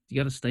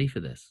gotta stay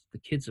for this. The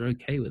kids are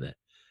okay with it.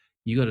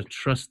 You gotta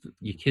trust that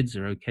your kids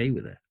are okay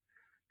with it,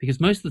 because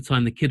most of the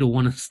time the kid will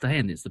want to stay,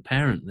 and it's the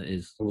parent that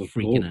is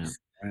freaking out.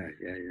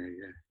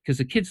 Yeah. Because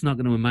the kid's not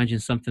going to imagine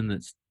something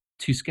that's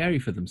too scary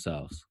for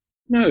themselves.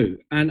 No,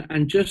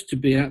 and just to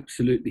be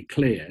absolutely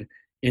clear,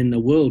 in the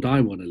world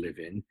I want to live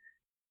in,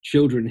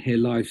 children hear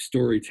live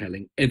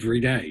storytelling every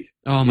day.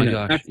 Oh my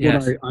gosh!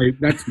 That's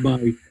that's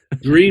my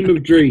dream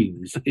of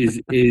dreams.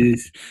 Is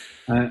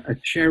a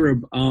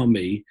cherub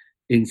army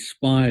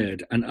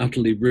inspired and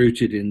utterly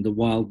rooted in the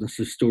wildness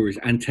of stories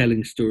and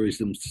telling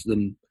stories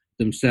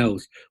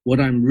themselves. What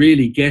I'm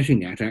really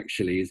getting at,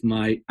 actually, is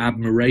my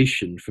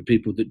admiration for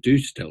people that do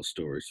tell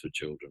stories for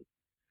children.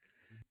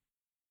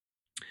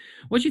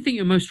 What do you think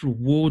your most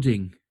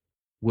rewarding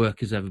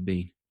work has ever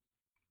been?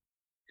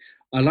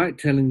 I like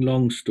telling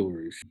long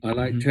stories. I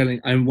like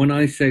telling, and when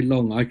I say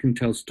long, I can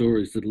tell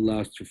stories that'll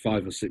last for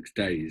 5 or 6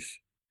 days.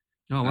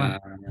 Oh, wow.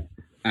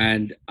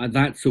 And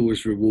that's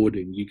always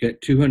rewarding. You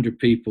get 200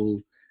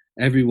 people,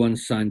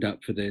 everyone's signed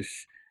up for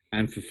this,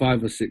 and for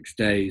 5 or 6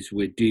 days,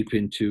 we're deep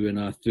into an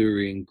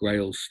Arthurian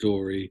Grail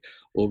story,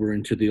 or we're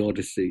into the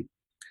Odyssey.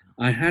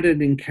 I had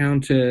an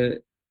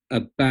encounter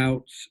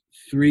about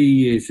 3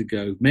 years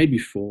ago, maybe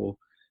 4,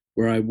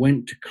 where I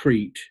went to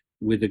Crete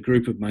with a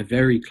group of my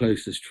very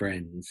closest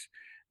friends,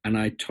 and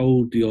I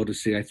told the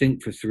Odyssey, I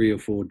think, for 3 or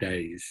 4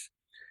 days.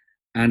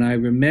 And I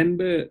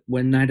remember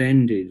when that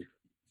ended,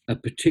 a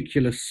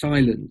particular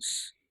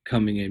silence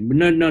coming in.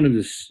 None of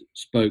us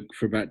spoke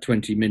for about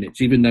 20 minutes,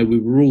 even though we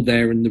were all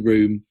there in the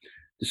room.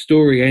 the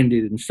story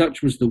ended, and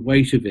such was the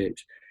weight of it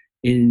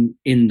in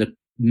the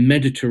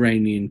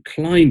Mediterranean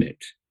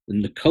climate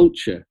and the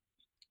culture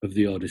of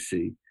the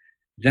Odyssey.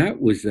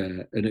 That was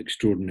an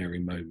extraordinary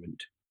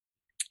moment.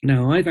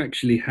 Now, I've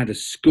actually had a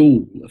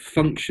school, a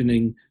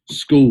functioning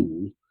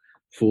school,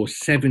 for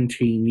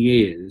 17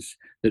 years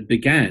that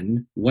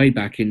began way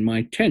back in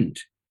my tent,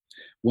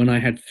 when I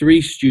had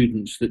 3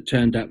 students that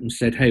turned up and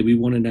said, hey, we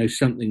want to know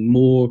something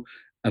more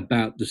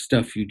about the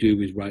stuff you do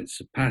with rites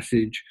of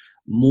passage,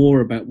 more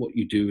about what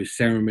you do with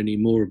ceremony,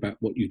 more about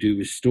what you do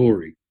with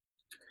story.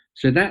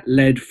 So that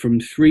led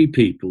from 3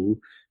 people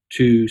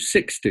to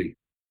 60.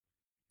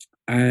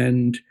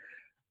 And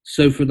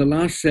so for the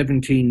last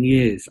 17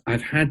 years,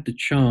 I've had the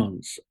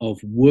chance of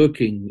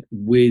working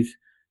with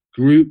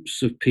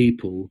groups of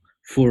people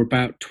for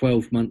about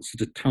 12 months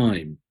at a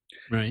time.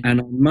 Right. And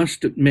I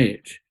must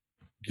admit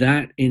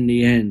that in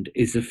the end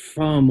is a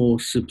far more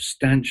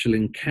substantial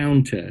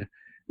encounter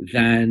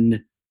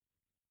than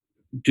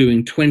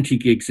doing 20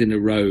 gigs in a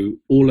row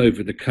all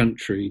over the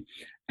country.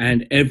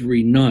 And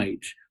every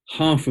night,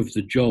 half of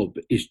the job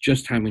is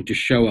just having to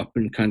show up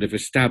and kind of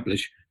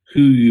establish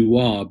who you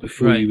are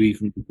before Right. you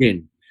even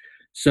begin.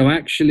 So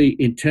actually,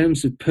 in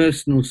terms of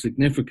personal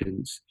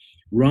significance,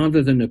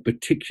 rather than a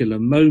particular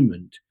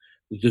moment,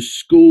 the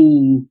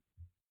school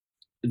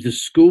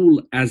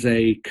as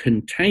a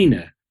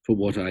container for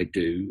what I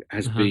do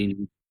has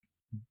been,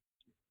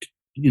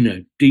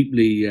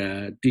 deeply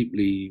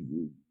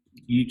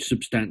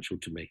substantial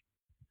to me.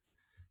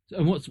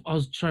 And I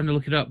was trying to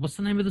look it up. What's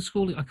the name of the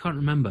school? I can't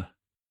remember.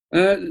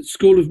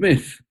 School of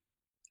Myth.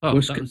 Oh,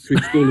 West Country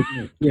School of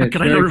Myth. Yeah,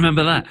 can I not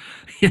remember that?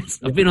 Yes,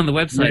 I've been on the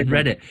website Yeah. and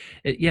read it.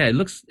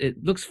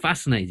 It looks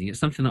fascinating. It's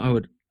something that I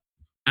would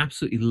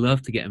absolutely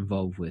love to get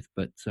involved with,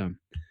 but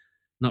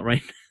not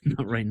right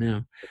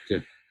now.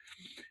 Okay.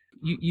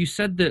 You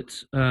said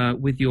that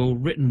with your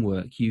written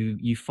work,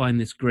 you find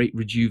this great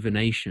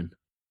rejuvenation.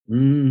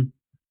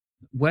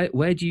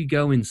 Where do you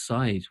go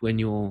inside when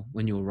you're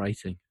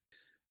writing?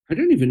 I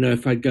don't even know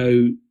if I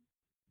go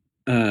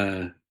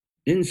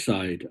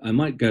inside. I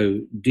might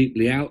go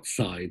deeply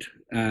outside.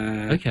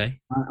 Okay.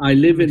 I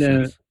live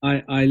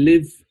I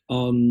live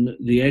on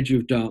the edge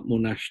of Dartmoor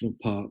National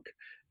Park.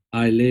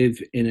 I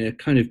live in a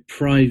kind of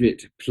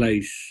private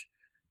place,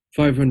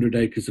 500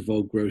 acres of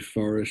old growth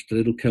forest, a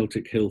little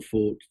Celtic hill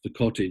fort, the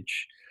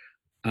cottage,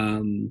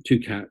 2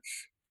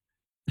 cats.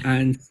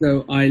 And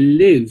so I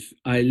live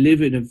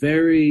in a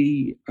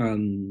very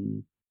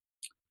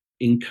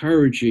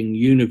encouraging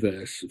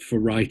universe for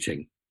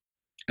writing.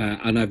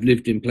 And I've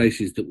lived in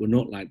places that were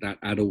not like that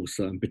at all,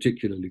 so I'm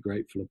particularly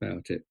grateful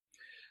about it.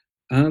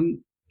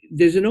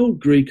 There's an old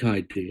Greek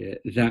idea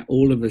that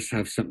all of us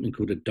have something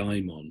called a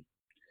daimon.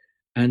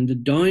 And the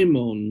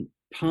daimon,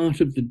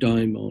 part of the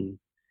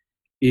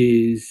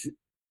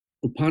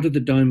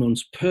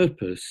daimon's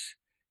purpose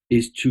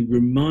is to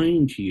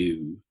remind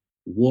you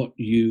what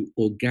you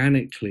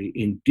organically,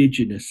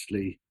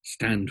 indigenously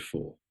stand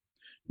for.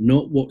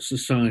 Not what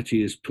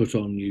society has put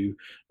on you,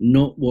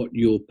 not what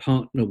your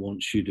partner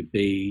wants you to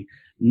be,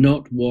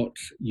 not what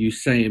you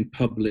say in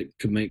public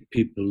to make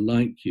people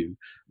like you,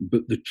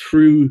 but the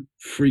true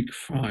freak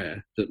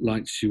fire that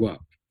lights you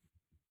up.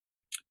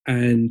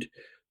 And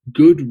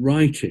good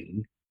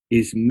writing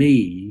is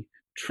me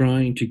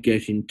trying to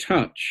get in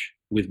touch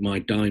with my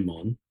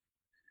daimon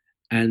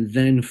and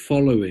then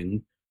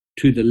following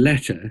to the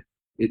letter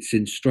its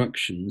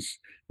instructions,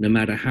 no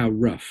matter how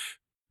rough.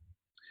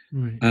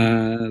 Right.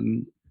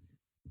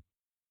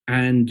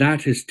 And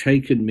that has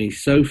taken me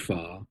so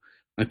far.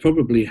 I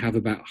probably have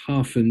about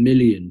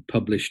 500,000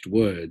 published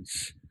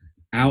words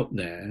out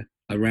there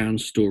around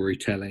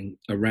storytelling,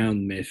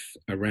 around myth,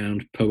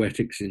 around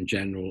poetics in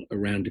general,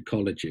 around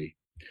ecology.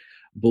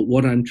 But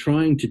what I'm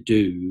trying to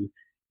do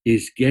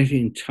is get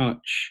in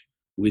touch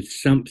with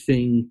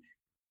something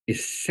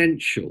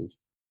essential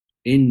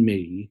in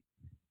me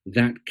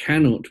that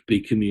cannot be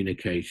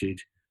communicated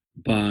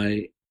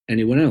by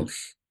anyone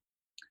else.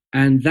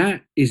 And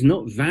that is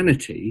not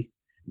vanity.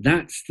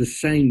 That's the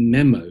same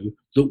memo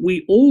that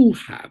we all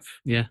have.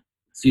 Yeah.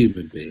 As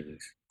human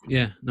beings.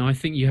 Yeah. No, I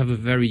think you have a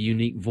very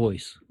unique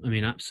voice. I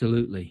mean,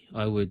 absolutely.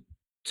 I would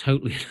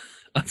totally,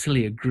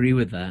 utterly agree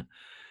with that.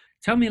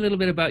 Tell me a little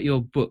bit about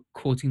your book,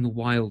 Courting the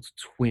Wild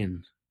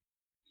Twin,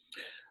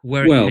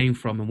 where it came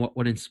from and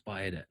what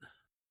inspired it.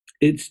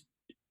 It's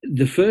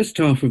the first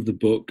half of the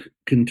book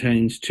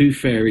contains 2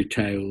 fairy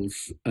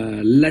tales,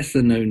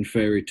 lesser known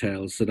fairy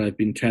tales that I've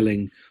been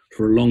telling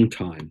for a long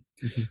time.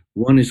 Mm-hmm.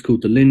 One is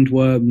called The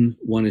Lindworm,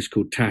 one is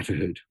called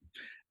Tatterhood.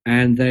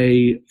 And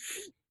they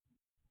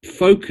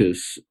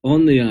focus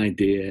on the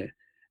idea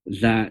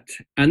that,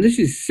 and this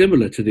is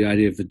similar to the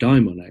idea of the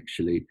daimon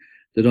actually,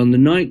 that on the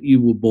night you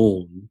were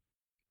born,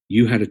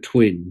 you had a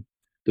twin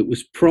that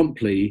was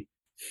promptly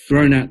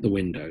thrown out the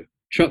window,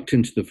 chucked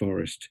into the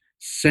forest,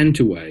 sent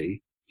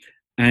away,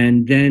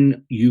 and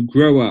then you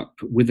grow up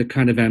with a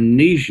kind of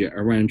amnesia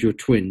around your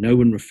twin. No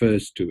one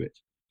refers to it.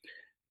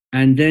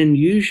 And then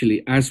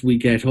usually as we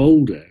get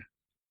older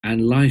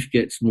and life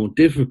gets more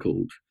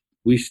difficult,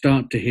 we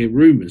start to hear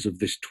rumors of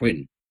this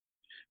twin.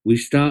 we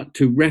start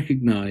to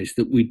recognize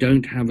that we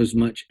don't have as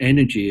much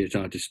energy at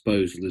our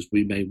disposal as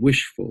we may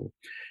wish for,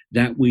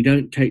 that we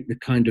don't take the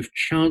kind of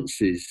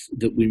chances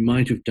that we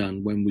might have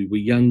done when we were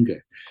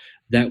younger,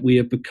 that we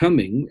are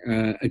becoming,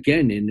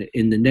 again,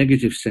 in the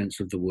negative sense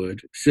of the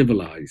word,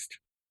 civilized.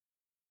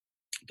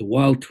 The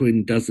Wild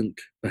Twin doesn't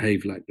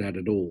behave like that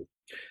at all.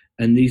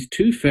 And these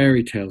two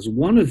fairy tales,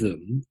 one of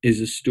them is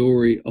a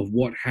story of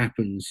what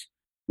happens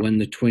when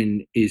the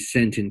twin is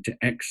sent into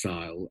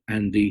exile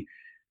and the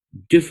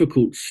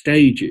difficult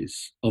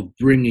stages of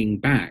bringing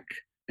back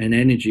an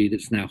energy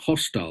that's now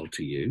hostile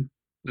to you.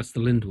 That's the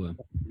Lindworm.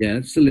 Yeah,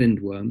 it's the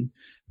Lindworm.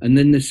 And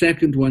then the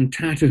second one,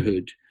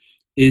 Tatterhood,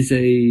 is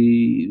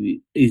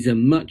a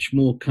much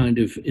more kind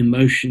of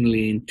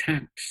emotionally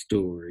intact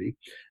story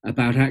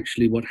about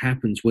actually what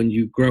happens when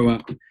you grow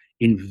up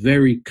in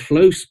very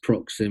close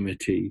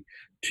proximity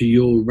to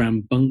your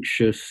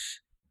rambunctious,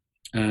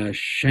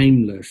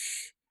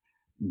 shameless,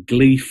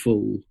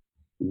 gleeful,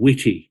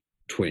 witty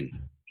twin.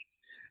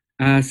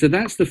 So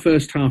that's the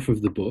first half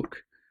of the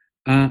book.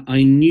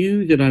 I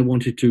knew that I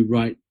wanted to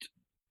write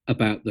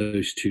about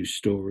those two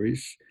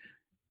stories.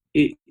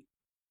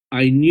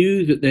 I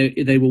knew that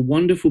they were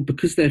wonderful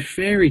because they're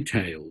fairy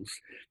tales.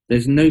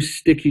 There's no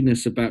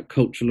stickiness about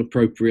cultural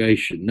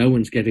appropriation. No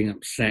one's getting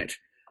upset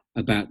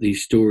about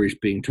these stories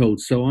being told.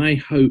 So I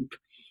hope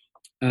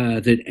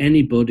that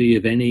anybody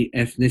of any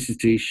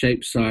ethnicity,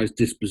 shape, size,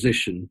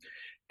 disposition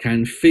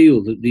can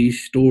feel that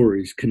these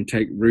stories can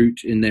take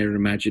root in their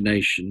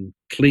imagination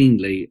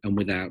cleanly and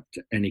without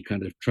any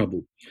kind of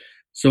trouble.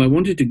 So I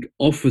wanted to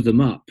offer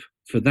them up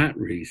for that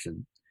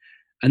reason.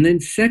 And then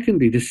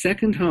secondly, the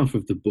second half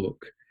of the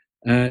book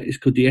is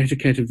called The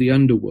Etiquette of the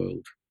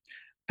Underworld.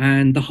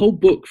 And the whole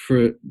book,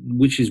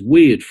 which is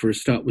weird for a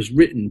start, was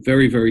written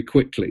very, very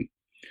quickly.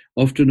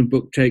 Often a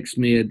book takes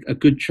me a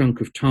good chunk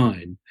of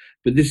time,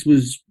 but this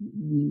was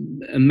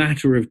a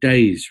matter of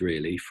days,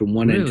 really, from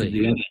one end to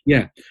the other.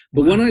 Yeah,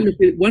 but wow.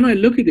 when I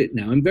look at it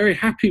now, I'm very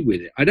happy with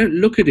it. I don't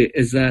look at it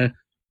as a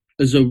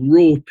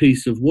raw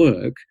piece of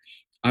work.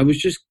 I was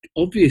just,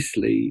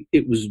 obviously,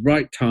 it was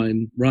right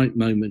time, right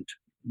moment,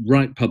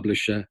 right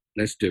publisher.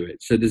 Let's do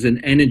it. So there's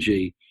an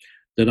energy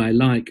that I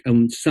like,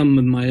 and some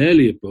of my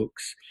earlier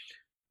books,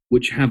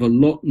 which have a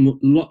lot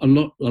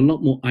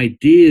more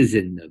ideas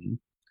in them.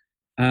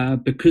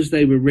 Because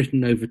they were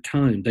written over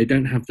time, they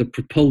don't have the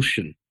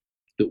propulsion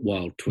that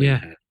Wild Twin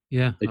had.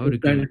 Yeah, they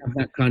don't have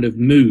that kind of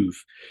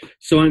move.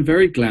 So I'm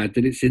very glad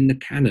that it's in the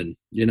canon.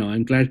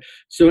 I'm glad.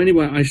 So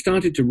anyway, I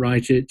started to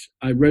write it.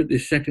 I wrote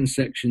this second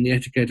section, The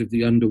Etiquette of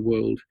the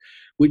Underworld,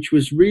 which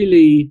was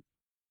really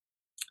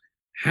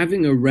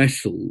having a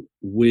wrestle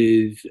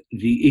with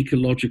the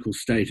ecological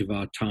state of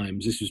our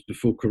times. This was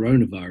before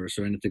coronavirus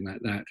or anything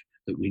like that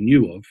we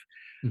knew of,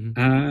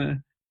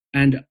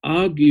 and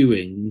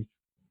arguing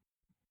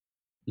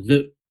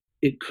that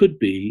it could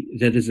be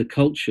that as a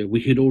culture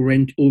we had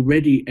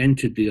already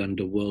entered the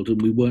underworld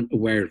and we weren't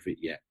aware of it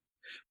yet.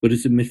 But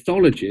as a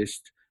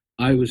mythologist,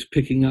 I was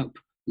picking up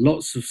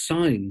lots of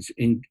signs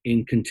in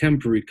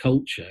contemporary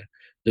culture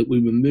that we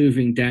were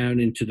moving down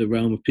into the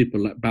realm of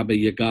people like Baba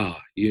Yaga,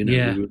 we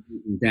were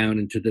moving down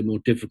into the more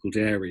difficult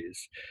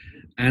areas.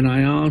 And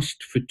I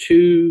asked for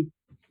two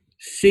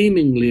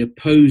seemingly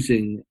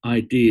opposing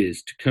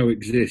ideas to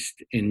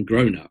coexist in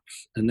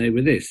grown-ups, and they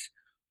were this.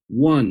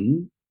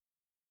 One,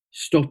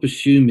 stop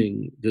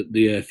assuming that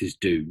the earth is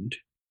doomed.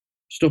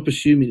 Stop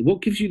assuming.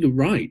 What gives you the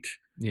right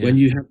when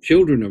you have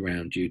children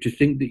around you to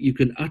think that you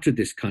can utter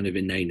this kind of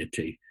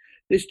inanity?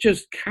 It's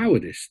just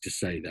cowardice to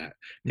say that.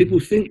 People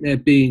think they're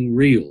being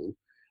real,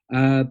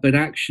 but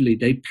actually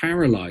they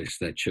paralyze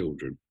their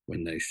children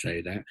when they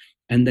say that,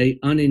 and they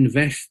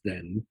uninvest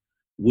them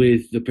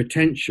with the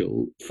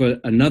potential for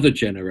another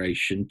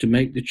generation to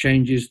make the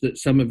changes that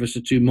some of us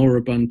are too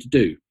moribund to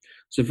do.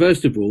 So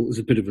first of all, there's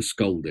a bit of a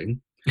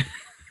scolding.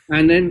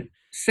 And then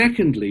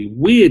secondly,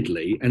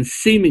 weirdly and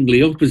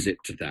seemingly opposite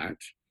to that,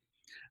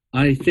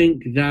 I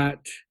think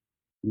that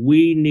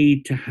we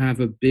need to have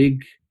a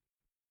big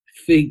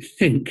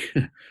think,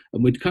 and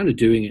we're kind of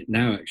doing it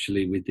now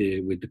actually with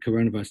the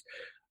coronavirus,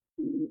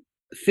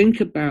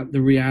 think about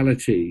the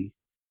reality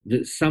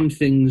that some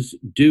things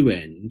do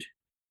end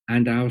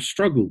and our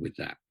struggle with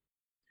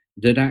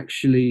that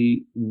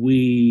actually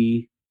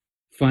we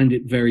find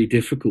it very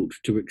difficult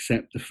to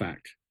accept the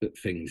fact that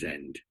things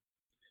end.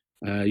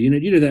 You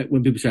know that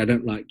when people say, I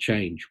don't like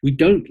change, we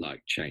don't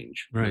like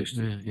change. Right.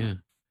 Yeah.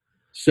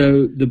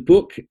 So the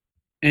book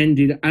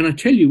ended, and I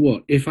tell you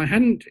what, if I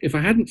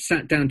hadn't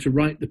sat down to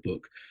write the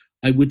book,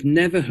 I would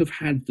never have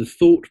had the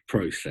thought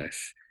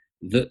process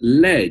that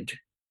led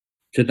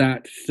to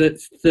that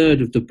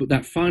third of the book,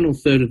 that final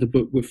third of the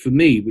book, for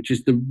me, which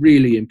is the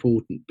really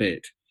important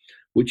bit,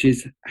 which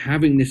is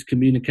having this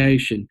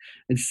communication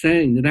and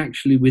saying that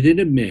actually within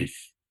a myth,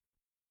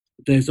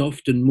 there's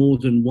often more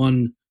than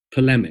one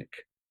polemic.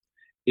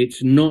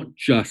 It's not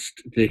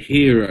just the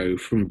hero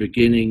from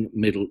beginning,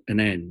 middle, and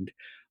end.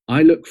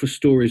 I look for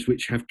stories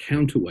which have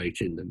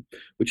counterweight in them,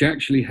 which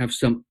actually have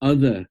some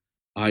other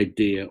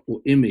idea or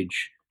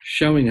image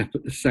showing up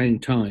at the same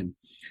time.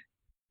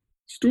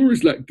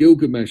 stories like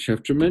Gilgamesh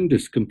have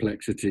tremendous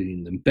complexity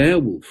in them.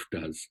 Beowulf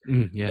does.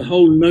 Yeah. The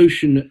whole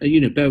notion,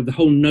 the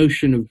whole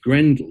notion of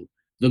Grendel,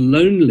 the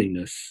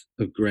loneliness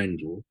of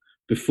Grendel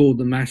before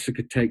the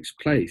massacre takes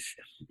place.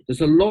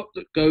 There's a lot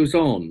that goes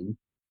on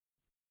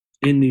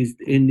in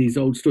these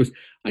old stories.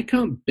 I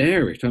can't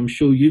bear it. I'm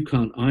sure you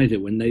can't either.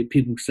 When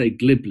people say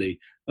glibly,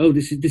 "Oh,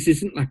 this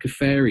isn't like a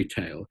fairy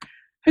tale."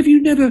 Have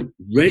you never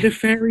read a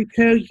fairy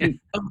tale, you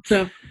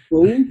utter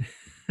fool?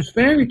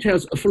 Fairy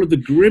tales are full of the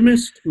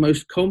grimmest,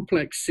 most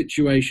complex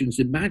situations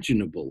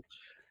imaginable.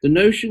 The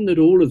notion that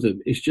all of them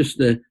is just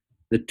the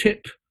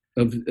tip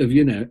of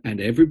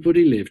and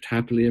everybody lived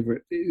happily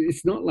ever.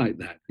 It's not like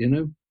that,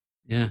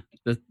 Yeah.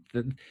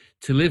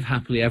 To live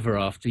happily ever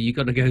after, you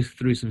got to go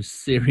through some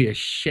serious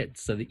shit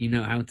so that you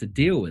know how to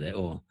deal with it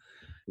all.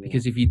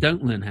 Because if you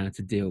don't learn how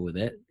to deal with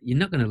it, you're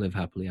not going to live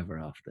happily ever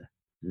after.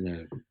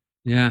 No.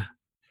 Yeah.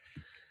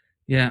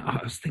 Yeah,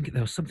 I was thinking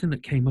there was something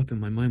that came up in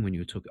my mind when you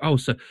were talking. Oh,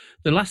 so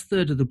the last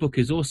third of the book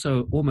is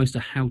also almost a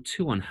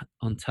how-to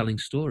on telling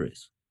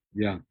stories.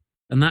 Yeah.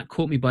 And that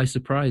caught me by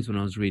surprise when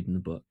I was reading the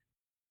book.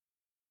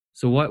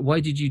 So why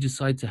did you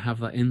decide to have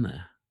that in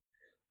there?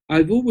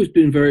 I've always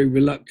been very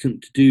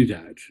reluctant to do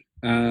that.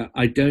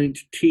 I don't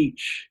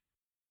teach.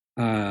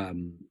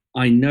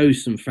 I know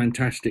some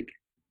fantastic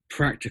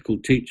practical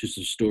teachers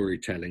of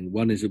storytelling.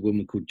 One is a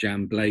woman called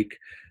Jan Blake.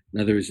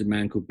 Another is a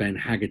man called Ben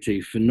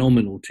Haggerty,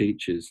 phenomenal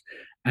teachers.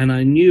 And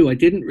I knew I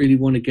didn't really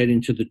want to get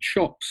into the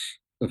chops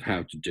of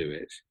how to do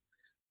it.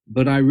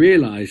 But I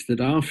realized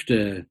that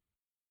after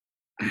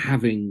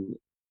having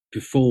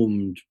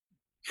performed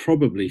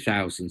probably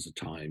thousands of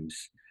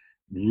times,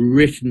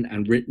 written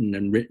and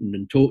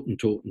taught,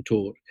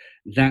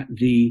 that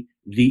the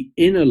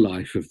inner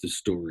life of the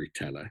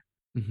storyteller,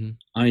 mm-hmm.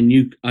 I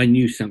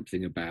knew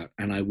something about,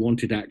 and I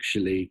wanted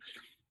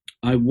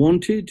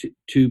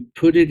to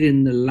put it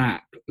in the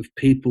lap of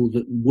people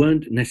that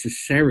weren't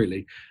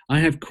necessarily. I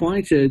have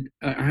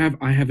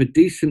a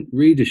decent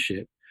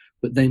readership,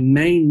 but they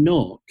may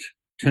not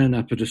turn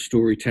up at a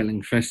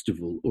storytelling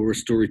festival or a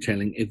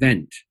storytelling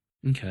event.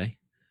 Okay.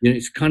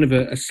 It's kind of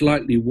a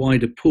slightly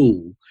wider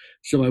pool.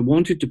 So I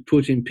wanted to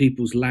put in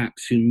people's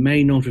laps who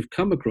may not have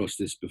come across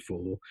this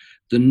before,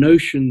 the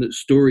notion that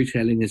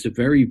storytelling is a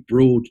very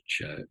broad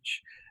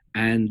church,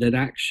 and that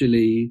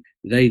actually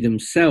they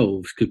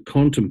themselves could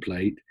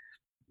contemplate,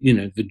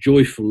 the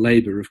joyful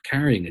labor of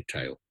carrying a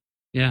tale.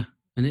 Yeah,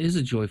 and it is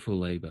a joyful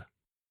labor.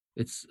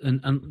 It's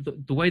and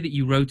the way that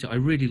you wrote it, I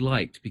really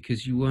liked,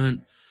 because you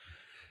weren't.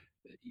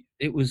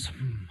 It was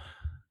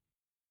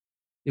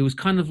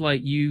kind of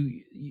like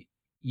you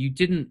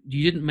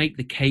didn't make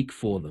the cake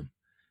for them.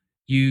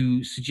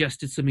 You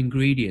suggested some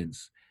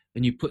ingredients,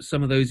 and you put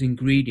some of those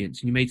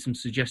ingredients, and you made some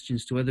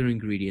suggestions to other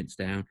ingredients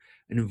down,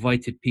 and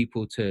invited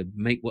people to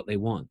make what they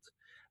want.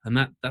 And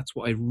that's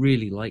what I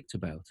really liked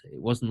about it. It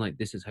wasn't like,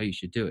 this is how you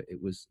should do it.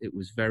 It was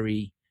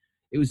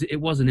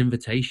an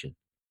invitation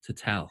to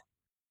tell.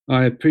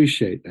 I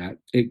appreciate that.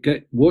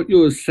 What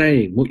you're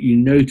saying, what you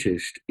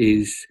noticed,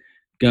 is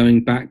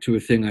going back to a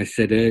thing I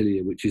said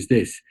earlier, which is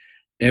this: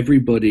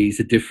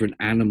 everybody's a different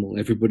animal,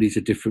 everybody's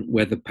a different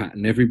weather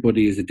pattern,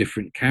 everybody is a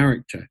different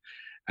character.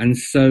 And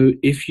so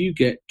if you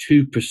get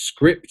too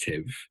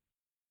prescriptive,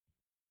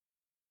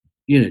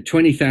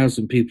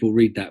 20,000 people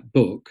read that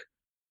book,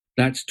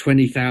 that's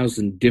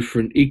 20,000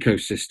 different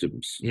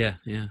ecosystems. Yeah.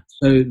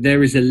 So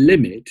there is a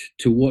limit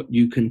to what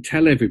you can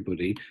tell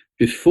everybody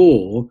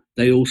before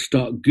they all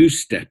start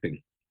goose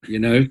stepping,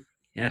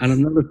 Yes. And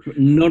I'm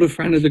not a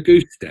fan of the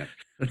goose step.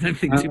 I don't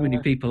think too many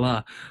people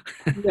are.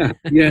 Yeah.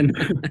 No.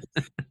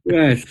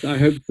 Yes, I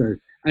hope so.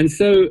 And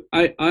so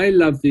I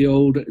love the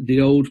old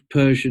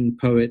Persian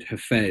poet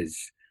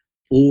Hafez.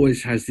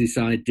 Always has this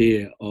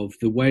idea of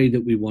the way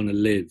that we want to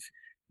live.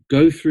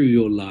 Go through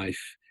your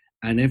life,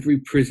 and every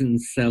prison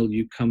cell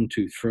you come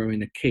to, throw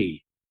in a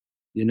key.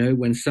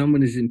 When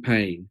someone is in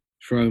pain,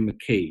 throw them a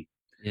key.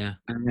 Yeah.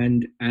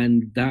 And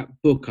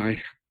that book,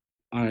 I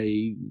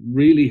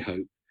really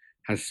hope,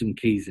 has some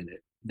keys in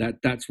it.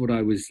 That's what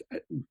I was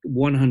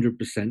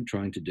 100%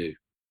 trying to do.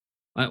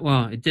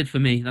 Well, it did for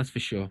me, that's for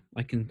sure.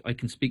 I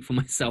can speak for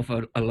myself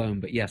alone,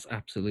 but yes,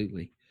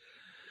 absolutely.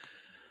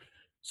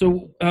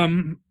 So,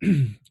 do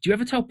you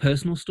ever tell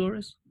personal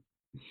stories?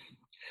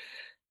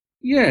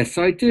 Yes,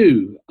 I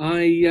do.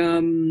 I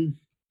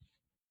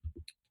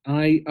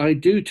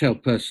do tell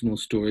personal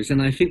stories,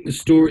 and I think the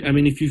story. I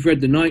mean, if you've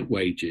read The Night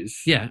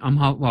Wages, yeah, I'm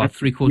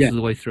 3/4 of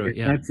the way through it.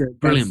 Yeah,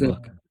 brilliant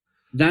book.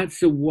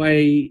 That's a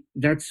way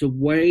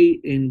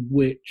in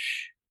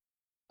which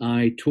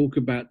I talk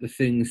about the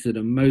things that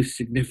are most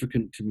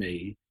significant to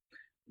me,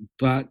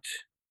 but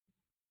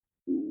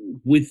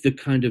with the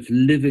kind of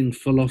living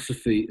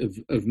philosophy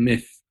of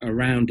myth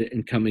around it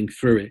and coming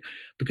through it,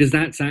 because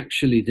that's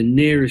actually the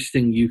nearest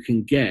thing you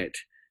can get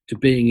to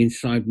being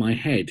inside my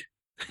head.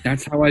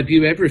 That's how I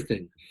view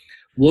everything.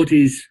 What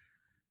is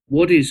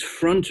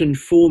front and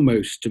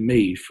foremost to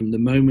me from the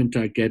moment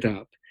I get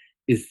up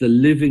is the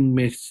living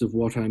myths of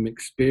what I'm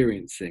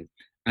experiencing.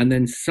 And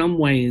then some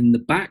way in the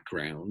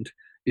background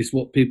is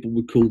what people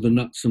would call the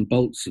nuts and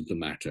bolts of the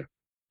matter.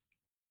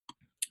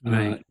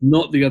 Right.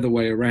 not the other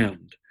way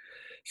around.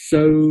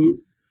 So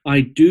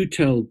I do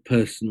tell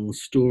personal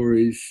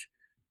stories,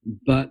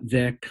 but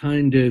they're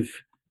kind of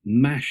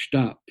mashed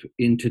up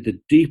into the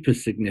deeper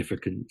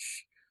significance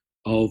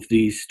of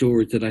these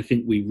stories that I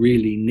think we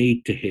really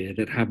need to hear,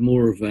 that have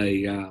more of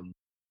a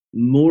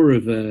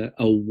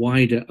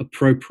wider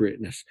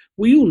appropriateness.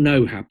 We all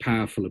know how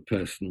powerful a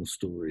personal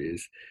story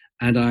is,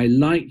 and I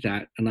like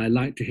that, and I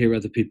like to hear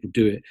other people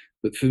do it.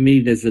 But for me,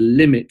 there's a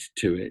limit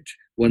to it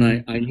when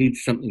I need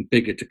something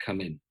bigger to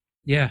come in.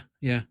 Yeah,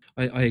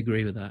 I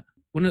agree with that.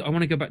 I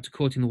want to go back to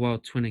Courting the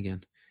Wild Twin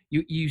again.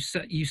 You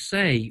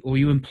say, or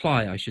you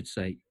imply, I should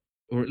say,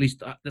 or at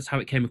least that's how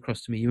it came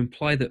across to me. You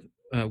imply that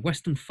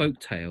Western folk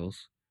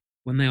tales,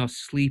 when they are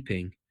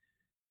sleeping,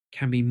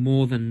 can be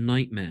more than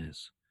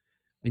nightmares.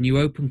 And you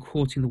open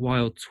Courting the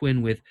Wild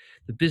Twin with,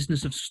 the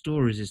business of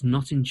stories is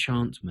not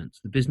enchantment.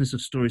 The business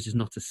of stories is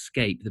not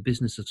escape. The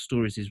business of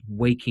stories is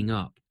waking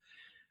up.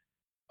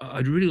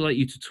 I'd really like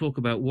you to talk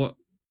about what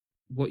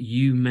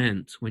you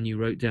meant when you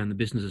wrote down the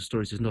business of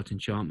stories is not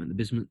enchantment,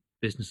 the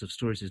business of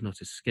stories is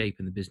not escape,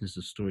 and the business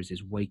of stories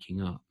is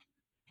waking up.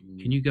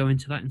 Can you go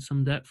into that in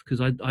some depth? Because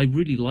I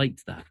really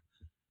liked that.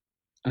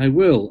 I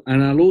will,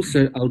 and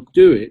I'll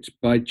do it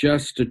by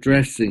just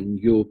addressing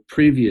your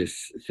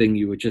previous thing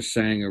you were just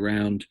saying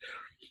around,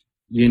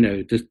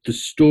 the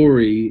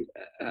story,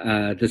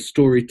 the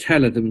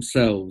storyteller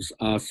themselves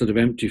are sort of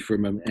empty for a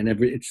moment, and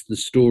it's the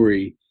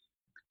story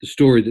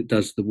that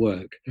does the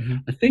work. Mm-hmm.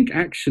 I think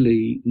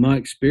actually my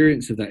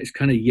experience of that is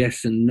kind of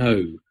yes and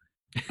no.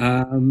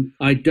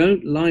 I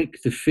don't like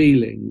the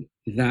feeling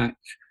that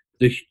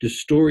the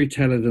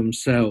storyteller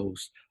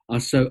themselves are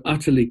so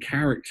utterly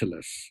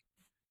characterless,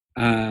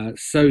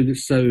 so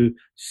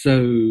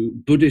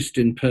Buddhist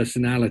in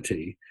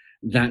personality,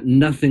 that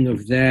nothing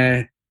of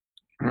their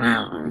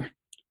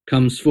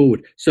comes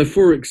forward. So,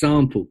 for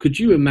example, could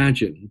you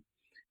imagine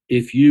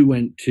if you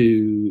went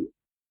to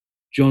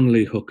John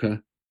Lee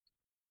Hooker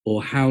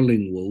or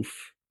Howling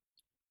Wolf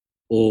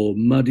or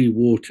Muddy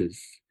Waters,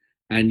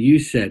 and you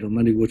said,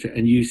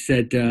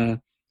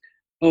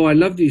 oh, I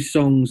love these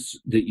songs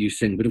that you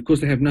sing, but of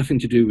course they have nothing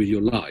to do with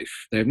your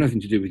life. They have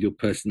nothing to do with your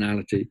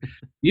personality.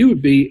 You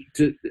would be,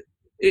 at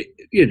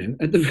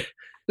the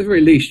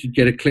very least, you'd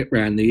get a clip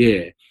round the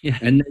ear. Yeah.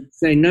 And they'd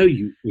say, no,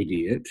 you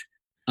idiot,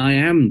 I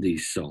am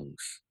these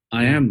songs.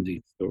 I am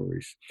these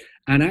stories.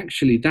 And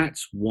actually,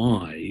 that's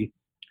why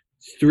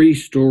 3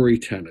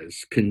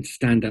 storytellers can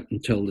stand up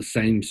and tell the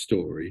same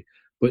story,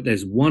 but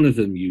there's one of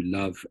them you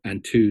love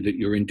and 2 that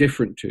you're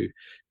indifferent to,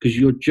 because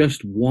you're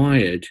just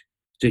wired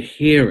to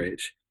hear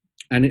it,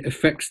 and it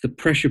affects the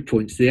pressure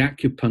points, the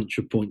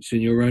acupuncture points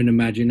in your own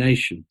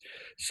imagination.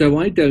 So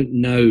I don't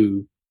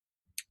know.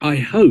 I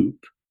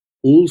hope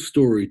all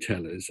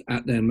storytellers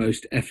at their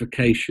most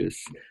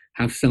efficacious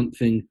have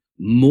something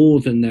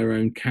more than their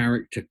own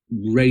character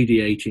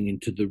radiating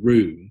into the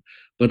room.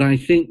 But I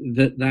think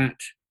that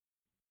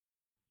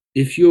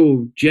if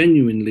you're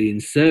genuinely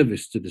in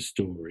service to the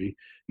story,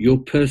 your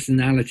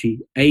personality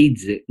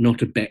aids it,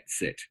 not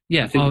abets it.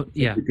 Yeah,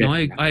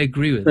 I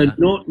agree with that.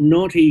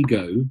 Not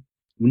ego.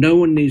 No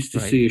one needs to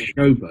see a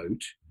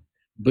showboat,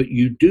 but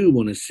you do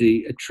want to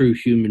see a true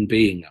human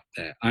being up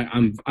there.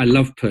 I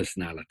love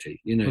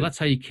personality. Well, that's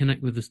how you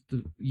connect with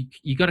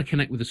you got to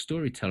connect with the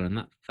storyteller, and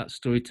that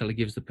storyteller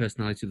gives the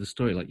personality of the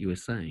story, like you were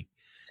saying.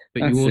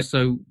 But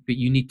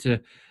you need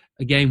to,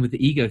 again, with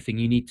the ego thing,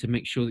 you need to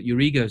make sure that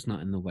your ego's not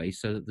in the way,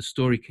 so that the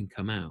story can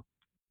come out.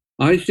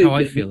 That's how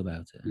I feel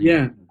about it. Anyway.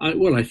 Yeah,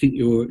 I think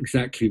you're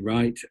exactly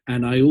right.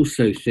 And I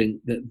also think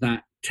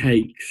that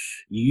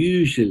takes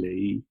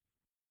usually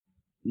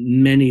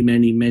many,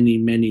 many, many,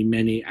 many,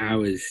 many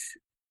hours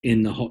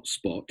in the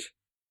hotspot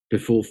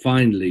before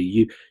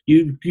finally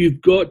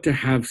you've got to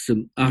have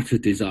some utter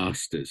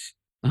disasters.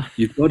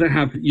 You've got to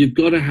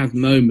have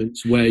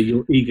moments where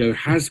your ego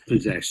has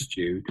possessed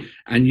you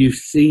and you've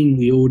seen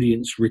the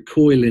audience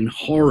recoil in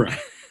horror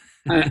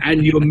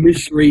and you're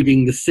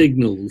misreading the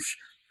signals.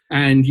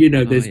 And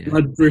there's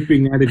blood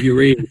dripping out of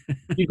your ears.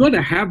 You've got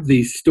to have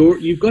these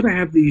You've got to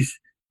have these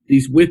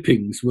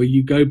whippings where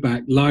you go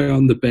back, lie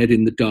on the bed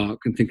in the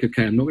dark, and think,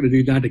 okay, I'm not going to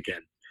do that again.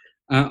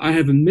 I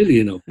have a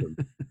million of them,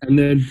 and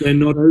they're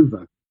not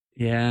over.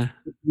 Yeah,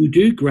 you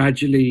do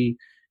gradually.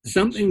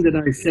 Something that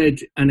I said,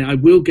 and I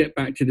will get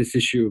back to this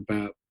issue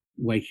about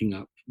waking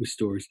up with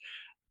stories.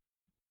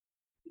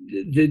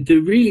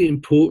 The really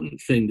important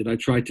thing that I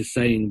tried to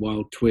say in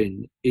Wild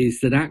Twin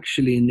is that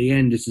actually, in the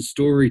end, as a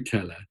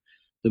storyteller,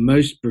 the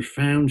most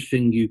profound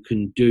thing you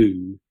can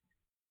do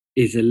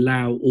is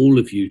allow all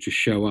of you to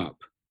show up.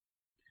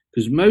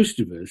 Because most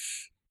of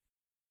us,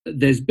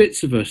 there's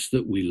bits of us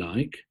that we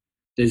like,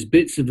 there's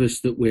bits of us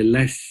that we're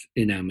less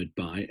enamored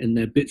by, and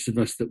there are bits of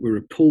us that we're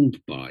appalled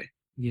by.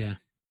 Yeah.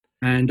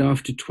 And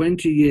after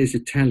 20 years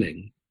of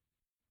telling,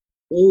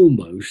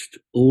 almost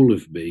all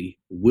of me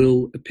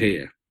will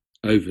appear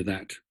over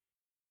that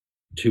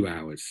 2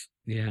 hours.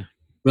 Yeah.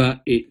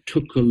 But it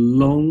took a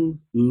long,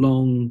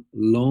 long,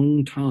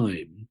 long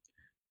time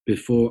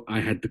before I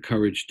had the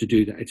courage to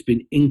do that. It's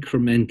been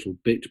incremental,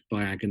 bit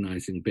by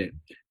agonizing bit.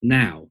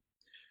 Now,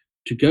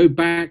 to go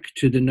back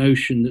to the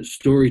notion that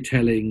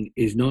storytelling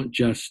is not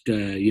just,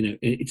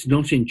 it's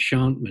not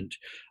enchantment.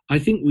 I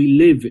think we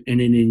live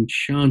in an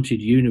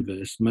enchanted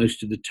universe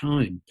most of the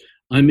time.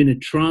 I'm in a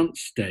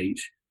trance state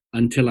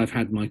until I've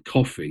had my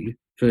coffee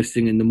first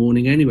thing in the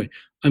morning anyway.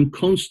 I'm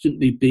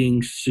constantly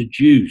being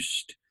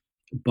seduced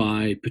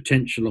by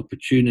potential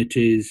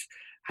opportunities,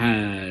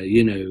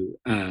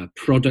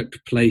 product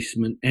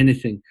placement,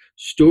 anything.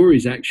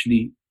 Stories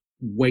actually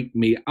wake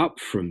me up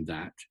from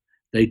that.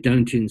 They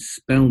don't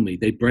enspell me,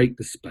 they break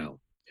the spell.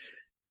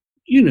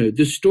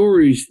 The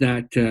stories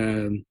that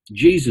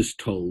Jesus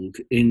told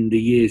in the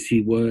years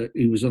he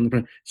was on the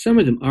planet, some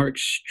of them are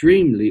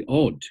extremely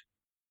odd.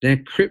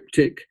 They're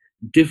cryptic,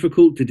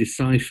 difficult to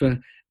decipher,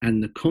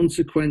 and the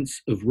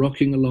consequence of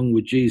rocking along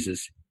with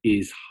Jesus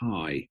is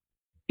high.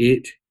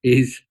 It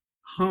is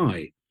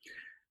high.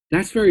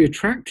 That's very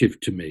attractive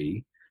to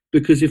me,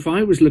 because if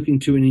I was looking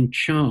to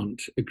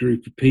enchant a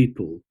group of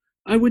people,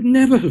 I would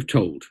never have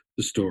told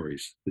the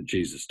stories that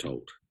Jesus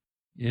told.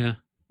 Yeah.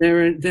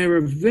 They're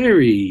a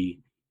very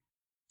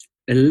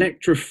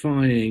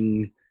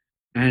electrifying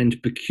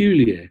and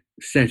peculiar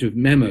set of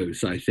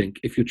memos, I think,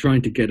 if you're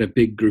trying to get a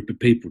big group of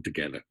people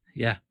together.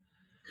 Yeah.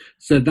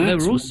 So they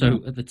were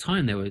also, at the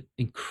time, they were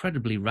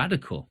incredibly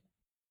radical.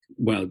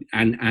 Well,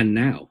 and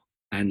now.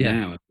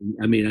 Now.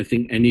 I mean, I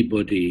think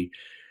anybody,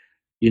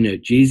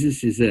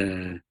 Jesus is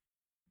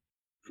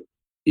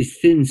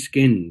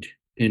thin-skinned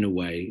in a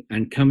way,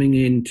 and coming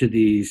into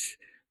these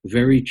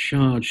very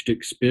charged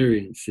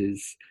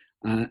experiences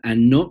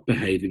and not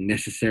behaving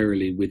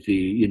necessarily with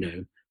the,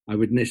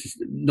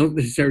 not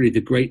necessarily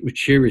the great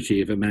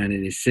maturity of a man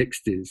in his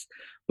 60s,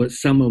 but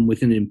someone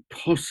with an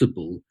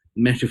impossible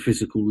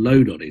metaphysical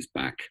load on his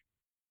back.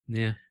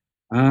 Yeah.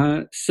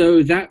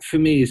 So that for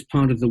me is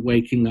part of the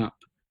waking up.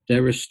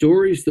 There are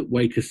stories that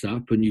wake us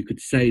up, and you could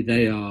say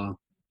they are,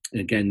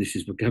 again, this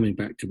is coming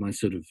back to my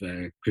sort of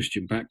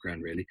Christian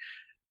background, really,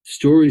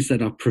 stories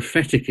that are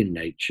prophetic in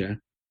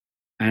nature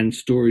and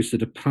stories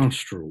that are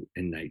pastoral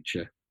in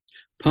nature.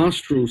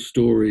 Pastoral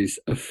stories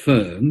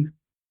affirm,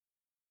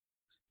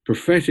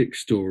 prophetic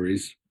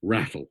stories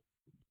rattle.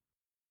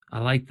 I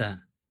like that.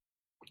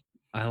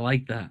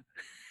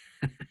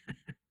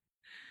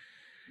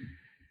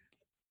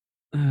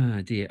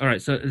 Ah, dear. All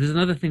right, so there's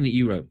another thing that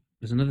you wrote.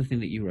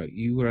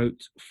 You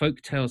wrote,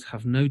 folk tales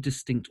have no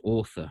distinct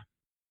author,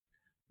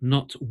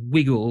 not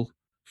wiggle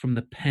from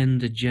the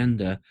penned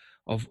agenda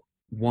of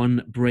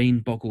one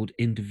brain-boggled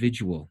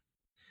individual.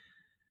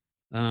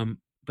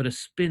 But a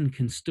spin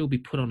can still be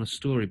put on a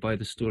story by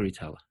the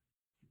storyteller.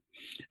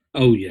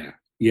 Oh, yeah.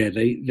 Yeah,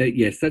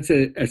 yes, that's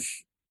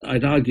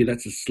I'd argue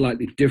that's a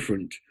slightly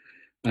different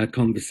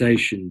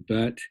conversation,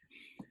 but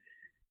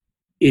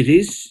it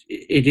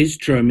is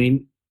true. I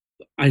mean,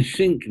 I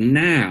think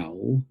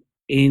now,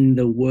 in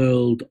the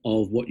world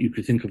of what you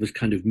could think of as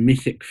kind of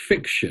mythic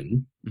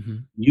fiction,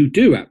 you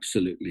do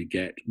absolutely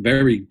get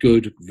very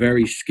good,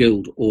 very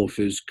skilled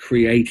authors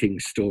creating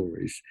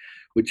stories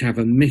which have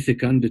a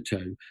mythic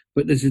undertow.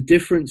 But there's a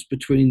difference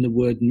between the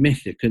word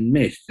mythic and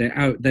myth.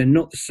 They're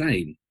not the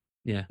same.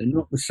 Yeah, they're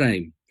not the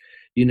same.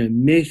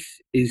 Myth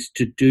is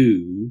to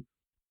do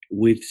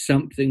with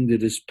something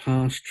that has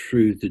passed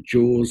through the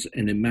jaws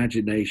and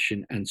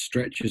imagination and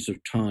stretches of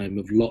time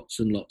of lots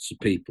and lots of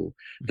people.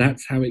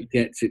 That's how it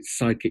gets its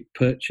psychic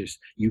purchase.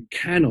 You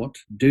cannot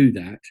do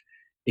that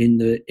in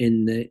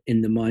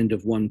the mind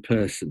of one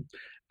person.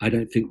 I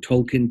don't think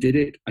Tolkien did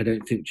it. I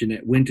don't think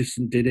Jeanette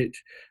Winterson did it.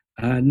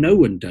 No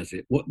one does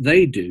it. What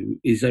they do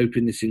is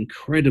open this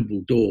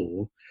incredible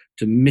door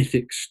to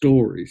mythic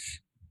stories.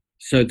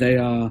 So they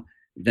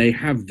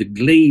have the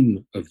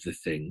gleam of the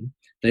thing.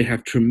 They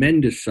have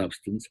tremendous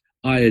substance.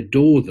 I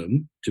adore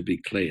them, to be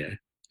clear,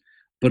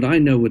 but I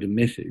know what a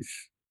myth is,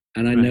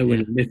 and I know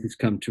when a myth has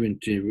come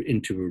into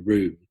a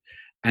room,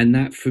 and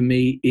that for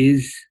me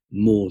is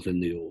more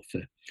than the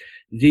author.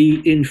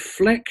 The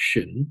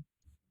inflection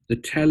the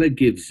teller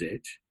gives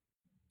it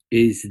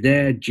is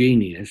their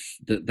genius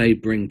that they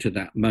bring to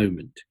that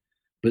moment,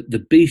 but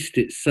the beast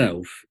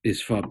itself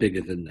is far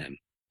bigger than them.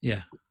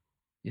 Yeah,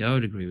 I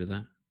would agree with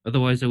that.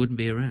 Otherwise, I wouldn't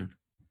be around.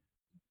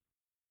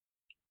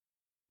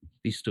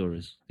 These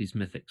stories, these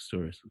mythic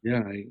stories.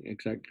 Yeah,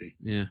 exactly.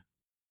 Yeah.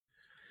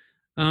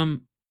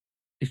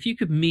 If you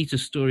could meet a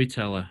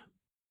storyteller,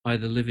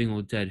 either living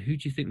or dead, who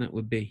do you think that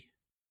would be?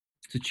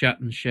 To chat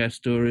and share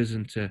stories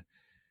and to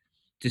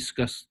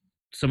discuss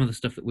some of the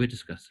stuff that we're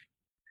discussing.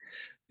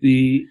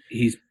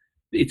 It's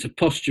a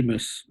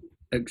posthumous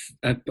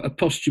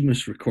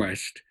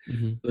request,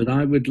 but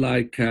I would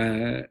like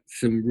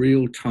some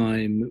real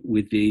time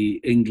with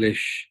the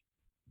English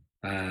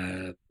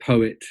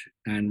poet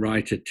and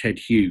writer Ted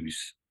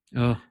Hughes.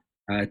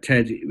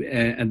 Ted,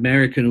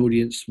 American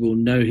audience will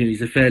know him.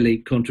 He's a fairly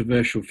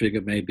controversial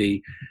figure,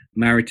 maybe.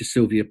 Married to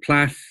Sylvia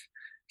Plath,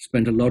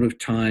 spent a lot of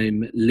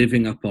time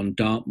living up on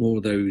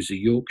Dartmoor, though he was a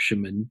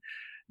Yorkshireman,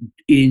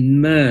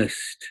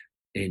 immersed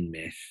in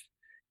myth,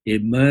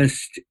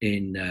 immersed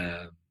in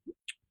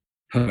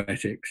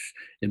poetics,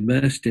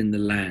 immersed in the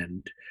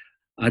land.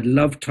 I'd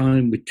love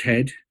time with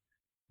Ted.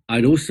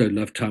 I'd also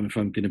love time, if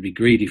I'm going to be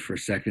greedy for a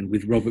second,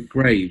 with Robert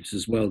Graves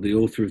as well, the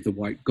author of The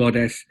White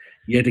Goddess.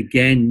 Yet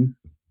again,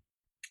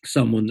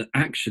 someone that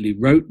actually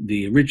wrote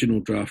the original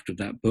draft of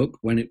that book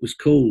when it was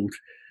called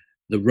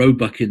The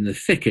Roebuck in the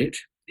Thicket.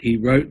 He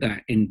wrote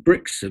that in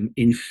Brixham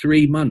in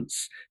 3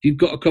 months. If you've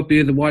got a copy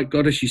of The White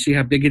Goddess, you see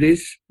how big it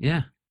is?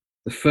 Yeah.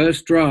 The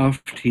first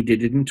draft, he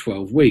did it in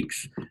 12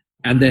 weeks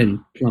and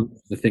then plumped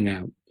the thing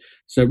out.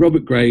 So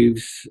Robert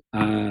Graves,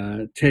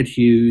 Ted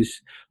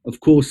Hughes, of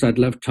course, I'd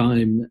love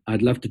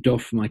to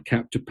doff my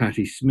cap to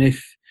Patti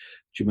Smith,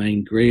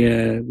 Germaine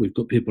Greer. We've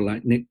got people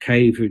like Nick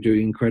Cave who are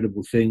doing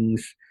incredible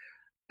things.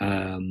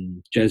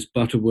 Jez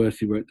Butterworth,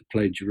 who wrote the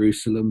play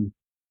Jerusalem.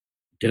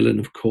 Dylan,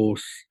 of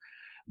course.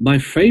 My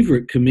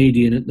favourite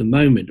comedian at the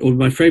moment, or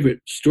my favourite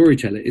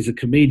storyteller, is a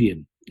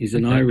comedian. He's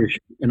an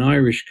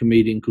Irish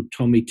comedian called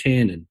Tommy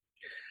Tiernan.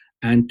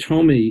 And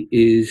Tommy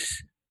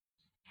is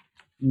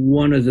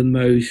one of the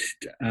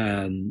most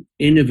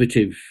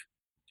innovative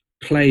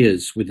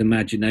players with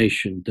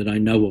imagination that I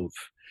know of,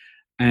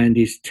 and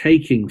is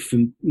taking,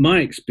 from my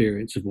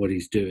experience of what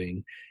he's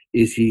doing,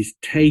 is he's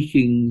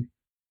taking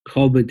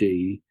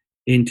comedy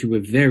into a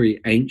very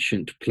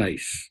ancient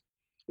place.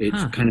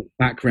 It's kind of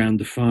back round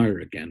the fire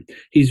again.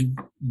 He's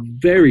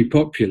very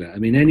popular. I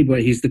mean,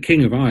 he's the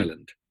king of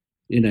Ireland.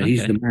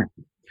 He's the man.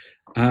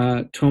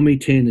 Tommy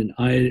Tiernan,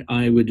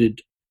 I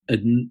would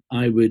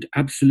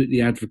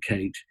absolutely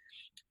advocate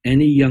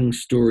any young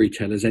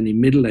storytellers, any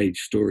middle-aged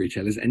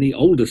storytellers, any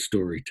older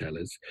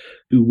storytellers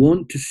who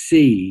want to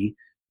see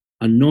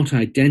a not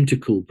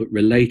identical but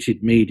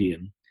related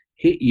medium,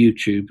 hit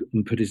YouTube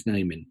and put his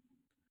name in.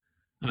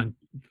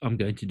 I'm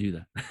going to do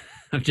that.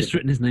 I've just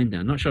written his name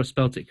down. Not sure I've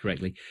spelt it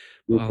correctly.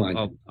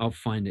 I'll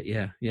find it.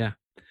 Yeah.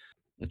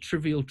 A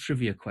trivial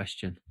trivia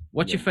question.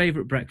 What's your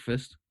favorite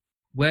breakfast?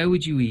 Where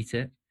would you eat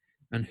it?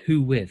 And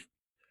who with?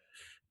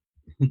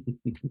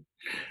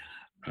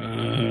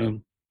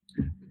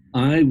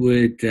 I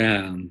would.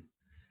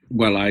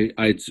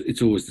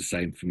 It's always the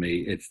same for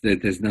me.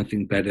 There's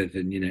nothing better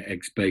than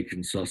eggs,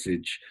 bacon,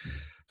 sausage,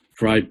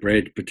 fried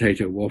bread,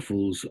 potato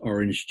waffles,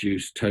 orange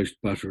juice, toast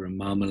butter, and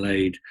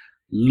marmalade.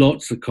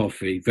 Lots of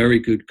coffee, very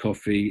good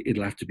coffee.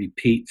 It'll have to be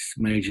Peet's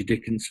Major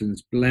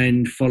Dickinson's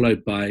blend,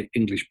 followed by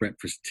English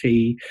breakfast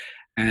tea.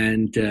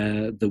 And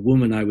the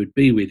woman I would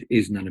be with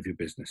is none of your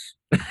business.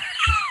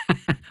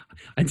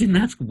 I didn't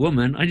ask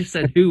woman. I just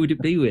said, who would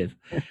it be with?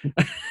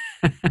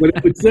 Well,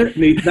 it would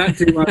certainly, that's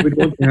who I would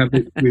want to have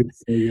it with.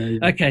 So, yeah.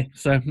 Okay,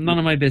 so none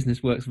of my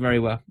business works very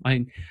well.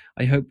 I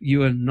hope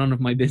you and none of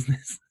my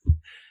business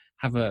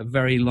have a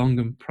very long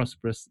and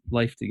prosperous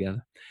life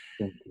together.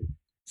 Thank you.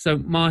 So,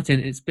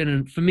 Martin,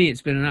 for me,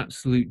 it's been an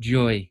absolute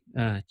joy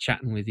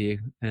chatting with you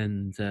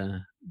and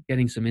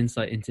getting some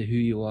insight into who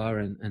you are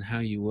and how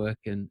you work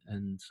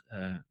and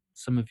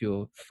some of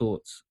your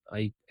thoughts.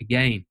 I,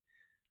 again,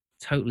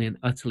 totally and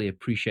utterly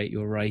appreciate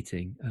your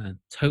writing.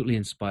 Totally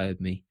inspired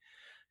me.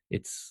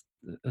 It's,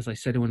 as I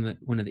said in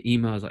one of the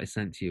emails that I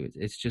sent to you,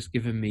 it's just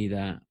given me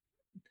that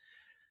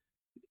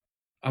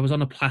I was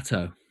on a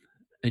plateau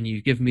and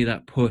you've given me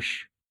that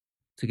push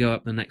to go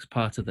up the next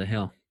part of the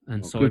hill.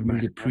 And so I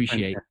really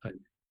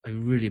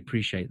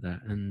appreciate that.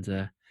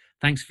 And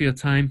thanks for your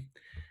time.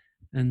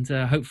 And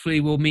hopefully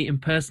we'll meet in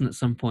person at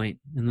some point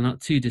in the not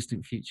too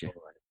distant future.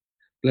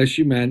 Bless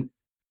you, man.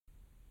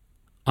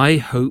 I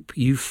hope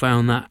you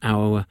found that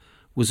hour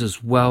was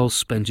as well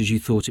spent as you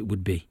thought it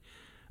would be.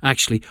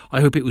 Actually,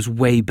 I hope it was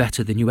way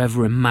better than you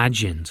ever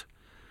imagined.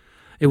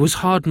 It was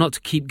hard not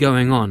to keep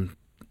going on,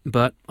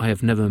 but I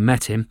have never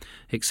met him,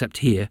 except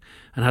here,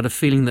 and had a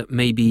feeling that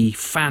maybe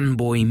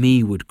fanboy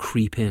me would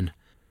creep in.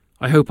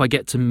 I hope I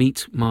get to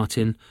meet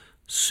Martin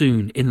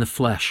soon in the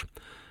flesh,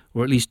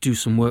 or at least do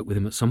some work with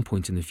him at some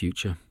point in the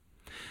future.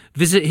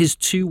 Visit his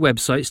 2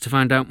 websites to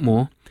find out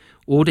more,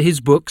 order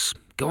his books,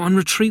 go on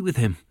retreat with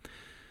him.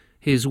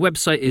 His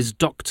website is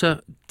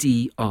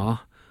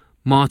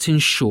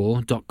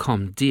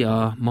drmartinshaw.com,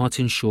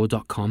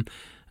 drmartinshaw.com,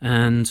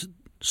 and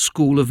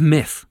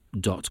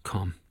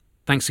schoolofmyth.com.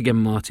 Thanks again,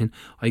 Martin.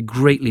 I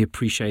greatly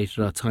appreciated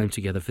our time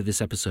together for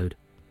this episode.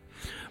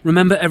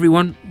 Remember,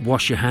 everyone,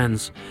 wash your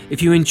hands.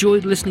 If you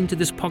enjoyed listening to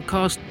this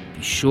podcast,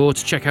 be sure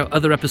to check out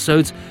other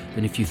episodes.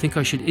 And if you think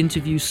I should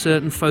interview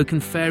certain folk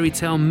and fairy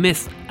tale,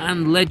 myth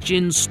and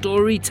legend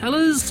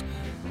storytellers,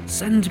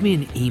 send me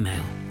an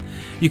email.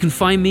 You can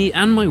find me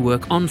and my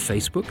work on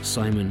Facebook,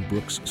 Simon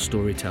Brooks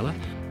Storyteller,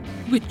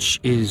 which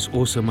is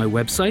also my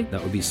website.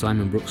 That would be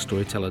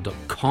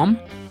simonbrooksstoryteller.com.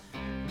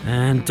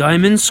 And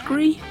Diamond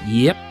Scree?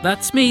 Yep,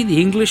 that's me,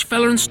 the English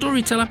fella and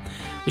storyteller.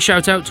 A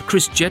shout out to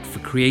Chris Jett for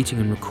creating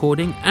and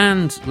recording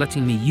and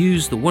letting me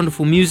use the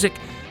wonderful music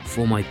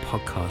for my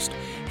podcast.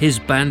 His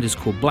band is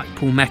called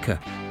Blackpool Mecca.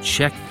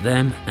 Check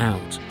them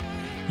out.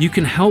 You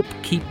can help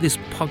keep this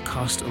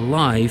podcast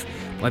alive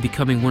by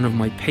becoming one of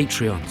my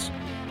Patreons.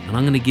 And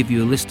I'm going to give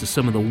you a list of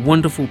some of the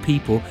wonderful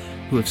people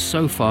who have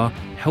so far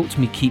helped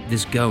me keep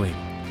this going.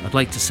 I'd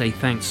like to say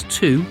thanks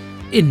to,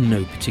 in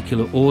no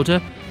particular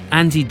order,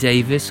 Andy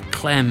Davis,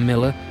 Claire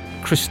Miller,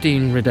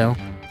 Christine Riddell,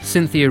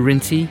 Cynthia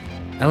Rinty,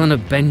 Eleanor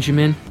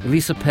Benjamin,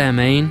 Elisa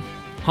Permain,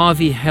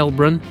 Harvey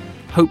Helbrun,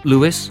 Hope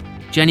Lewis,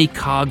 Jenny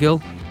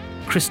Cargill,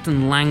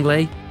 Kristen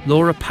Langley,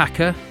 Laura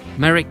Packer,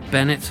 Merrick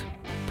Bennett,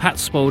 Pat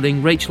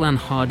Spaulding, Rachel Ann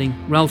Harding,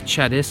 Ralph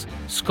Chaddis,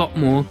 Scott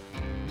Moore,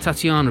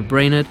 Tatiana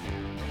Brainerd,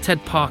 Ted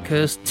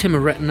Parkhurst, Tim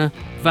Aretna,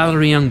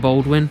 Valerie Young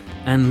Baldwin,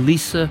 and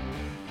Lisa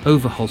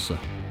Overholser.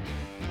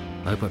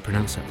 I hope I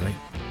pronounced that right.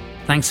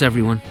 Thanks,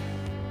 everyone.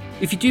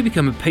 If you do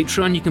become a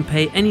Patreon, you can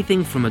pay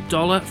anything from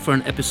 $1 for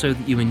an episode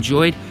that you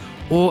enjoyed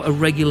or a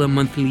regular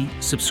monthly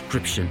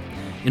subscription.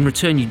 In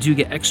return, you do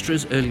get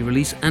extras, early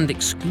release, and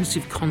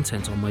exclusive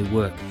content on my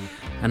work.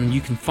 And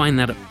you can find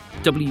that at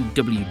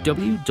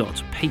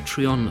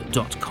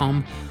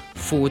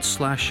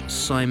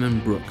www.patreon.com/Simon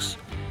Brooks.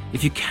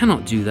 If you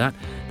cannot do that,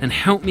 then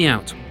help me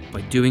out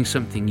by doing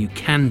something you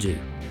can do.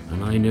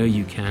 And I know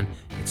you can,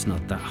 it's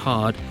not that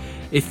hard.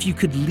 If you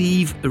could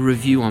leave a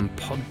review on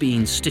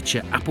Podbean,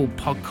 Stitcher, Apple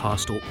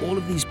Podcast, or all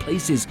of these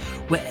places,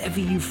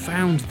 wherever you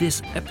found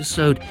this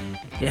episode,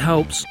 it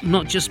helps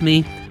not just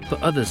me,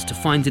 but others to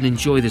find and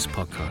enjoy this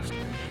podcast.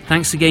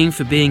 Thanks again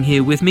for being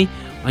here with me.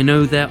 I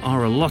know there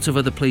are a lot of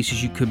other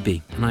places you could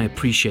be, and I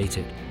appreciate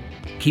it.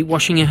 Keep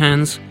washing your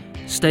hands,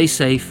 stay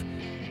safe,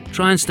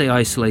 try and stay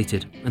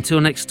isolated.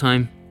 Until next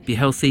time, be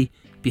healthy,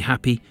 be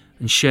happy,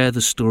 and share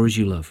the stories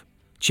you love.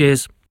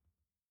 Cheers.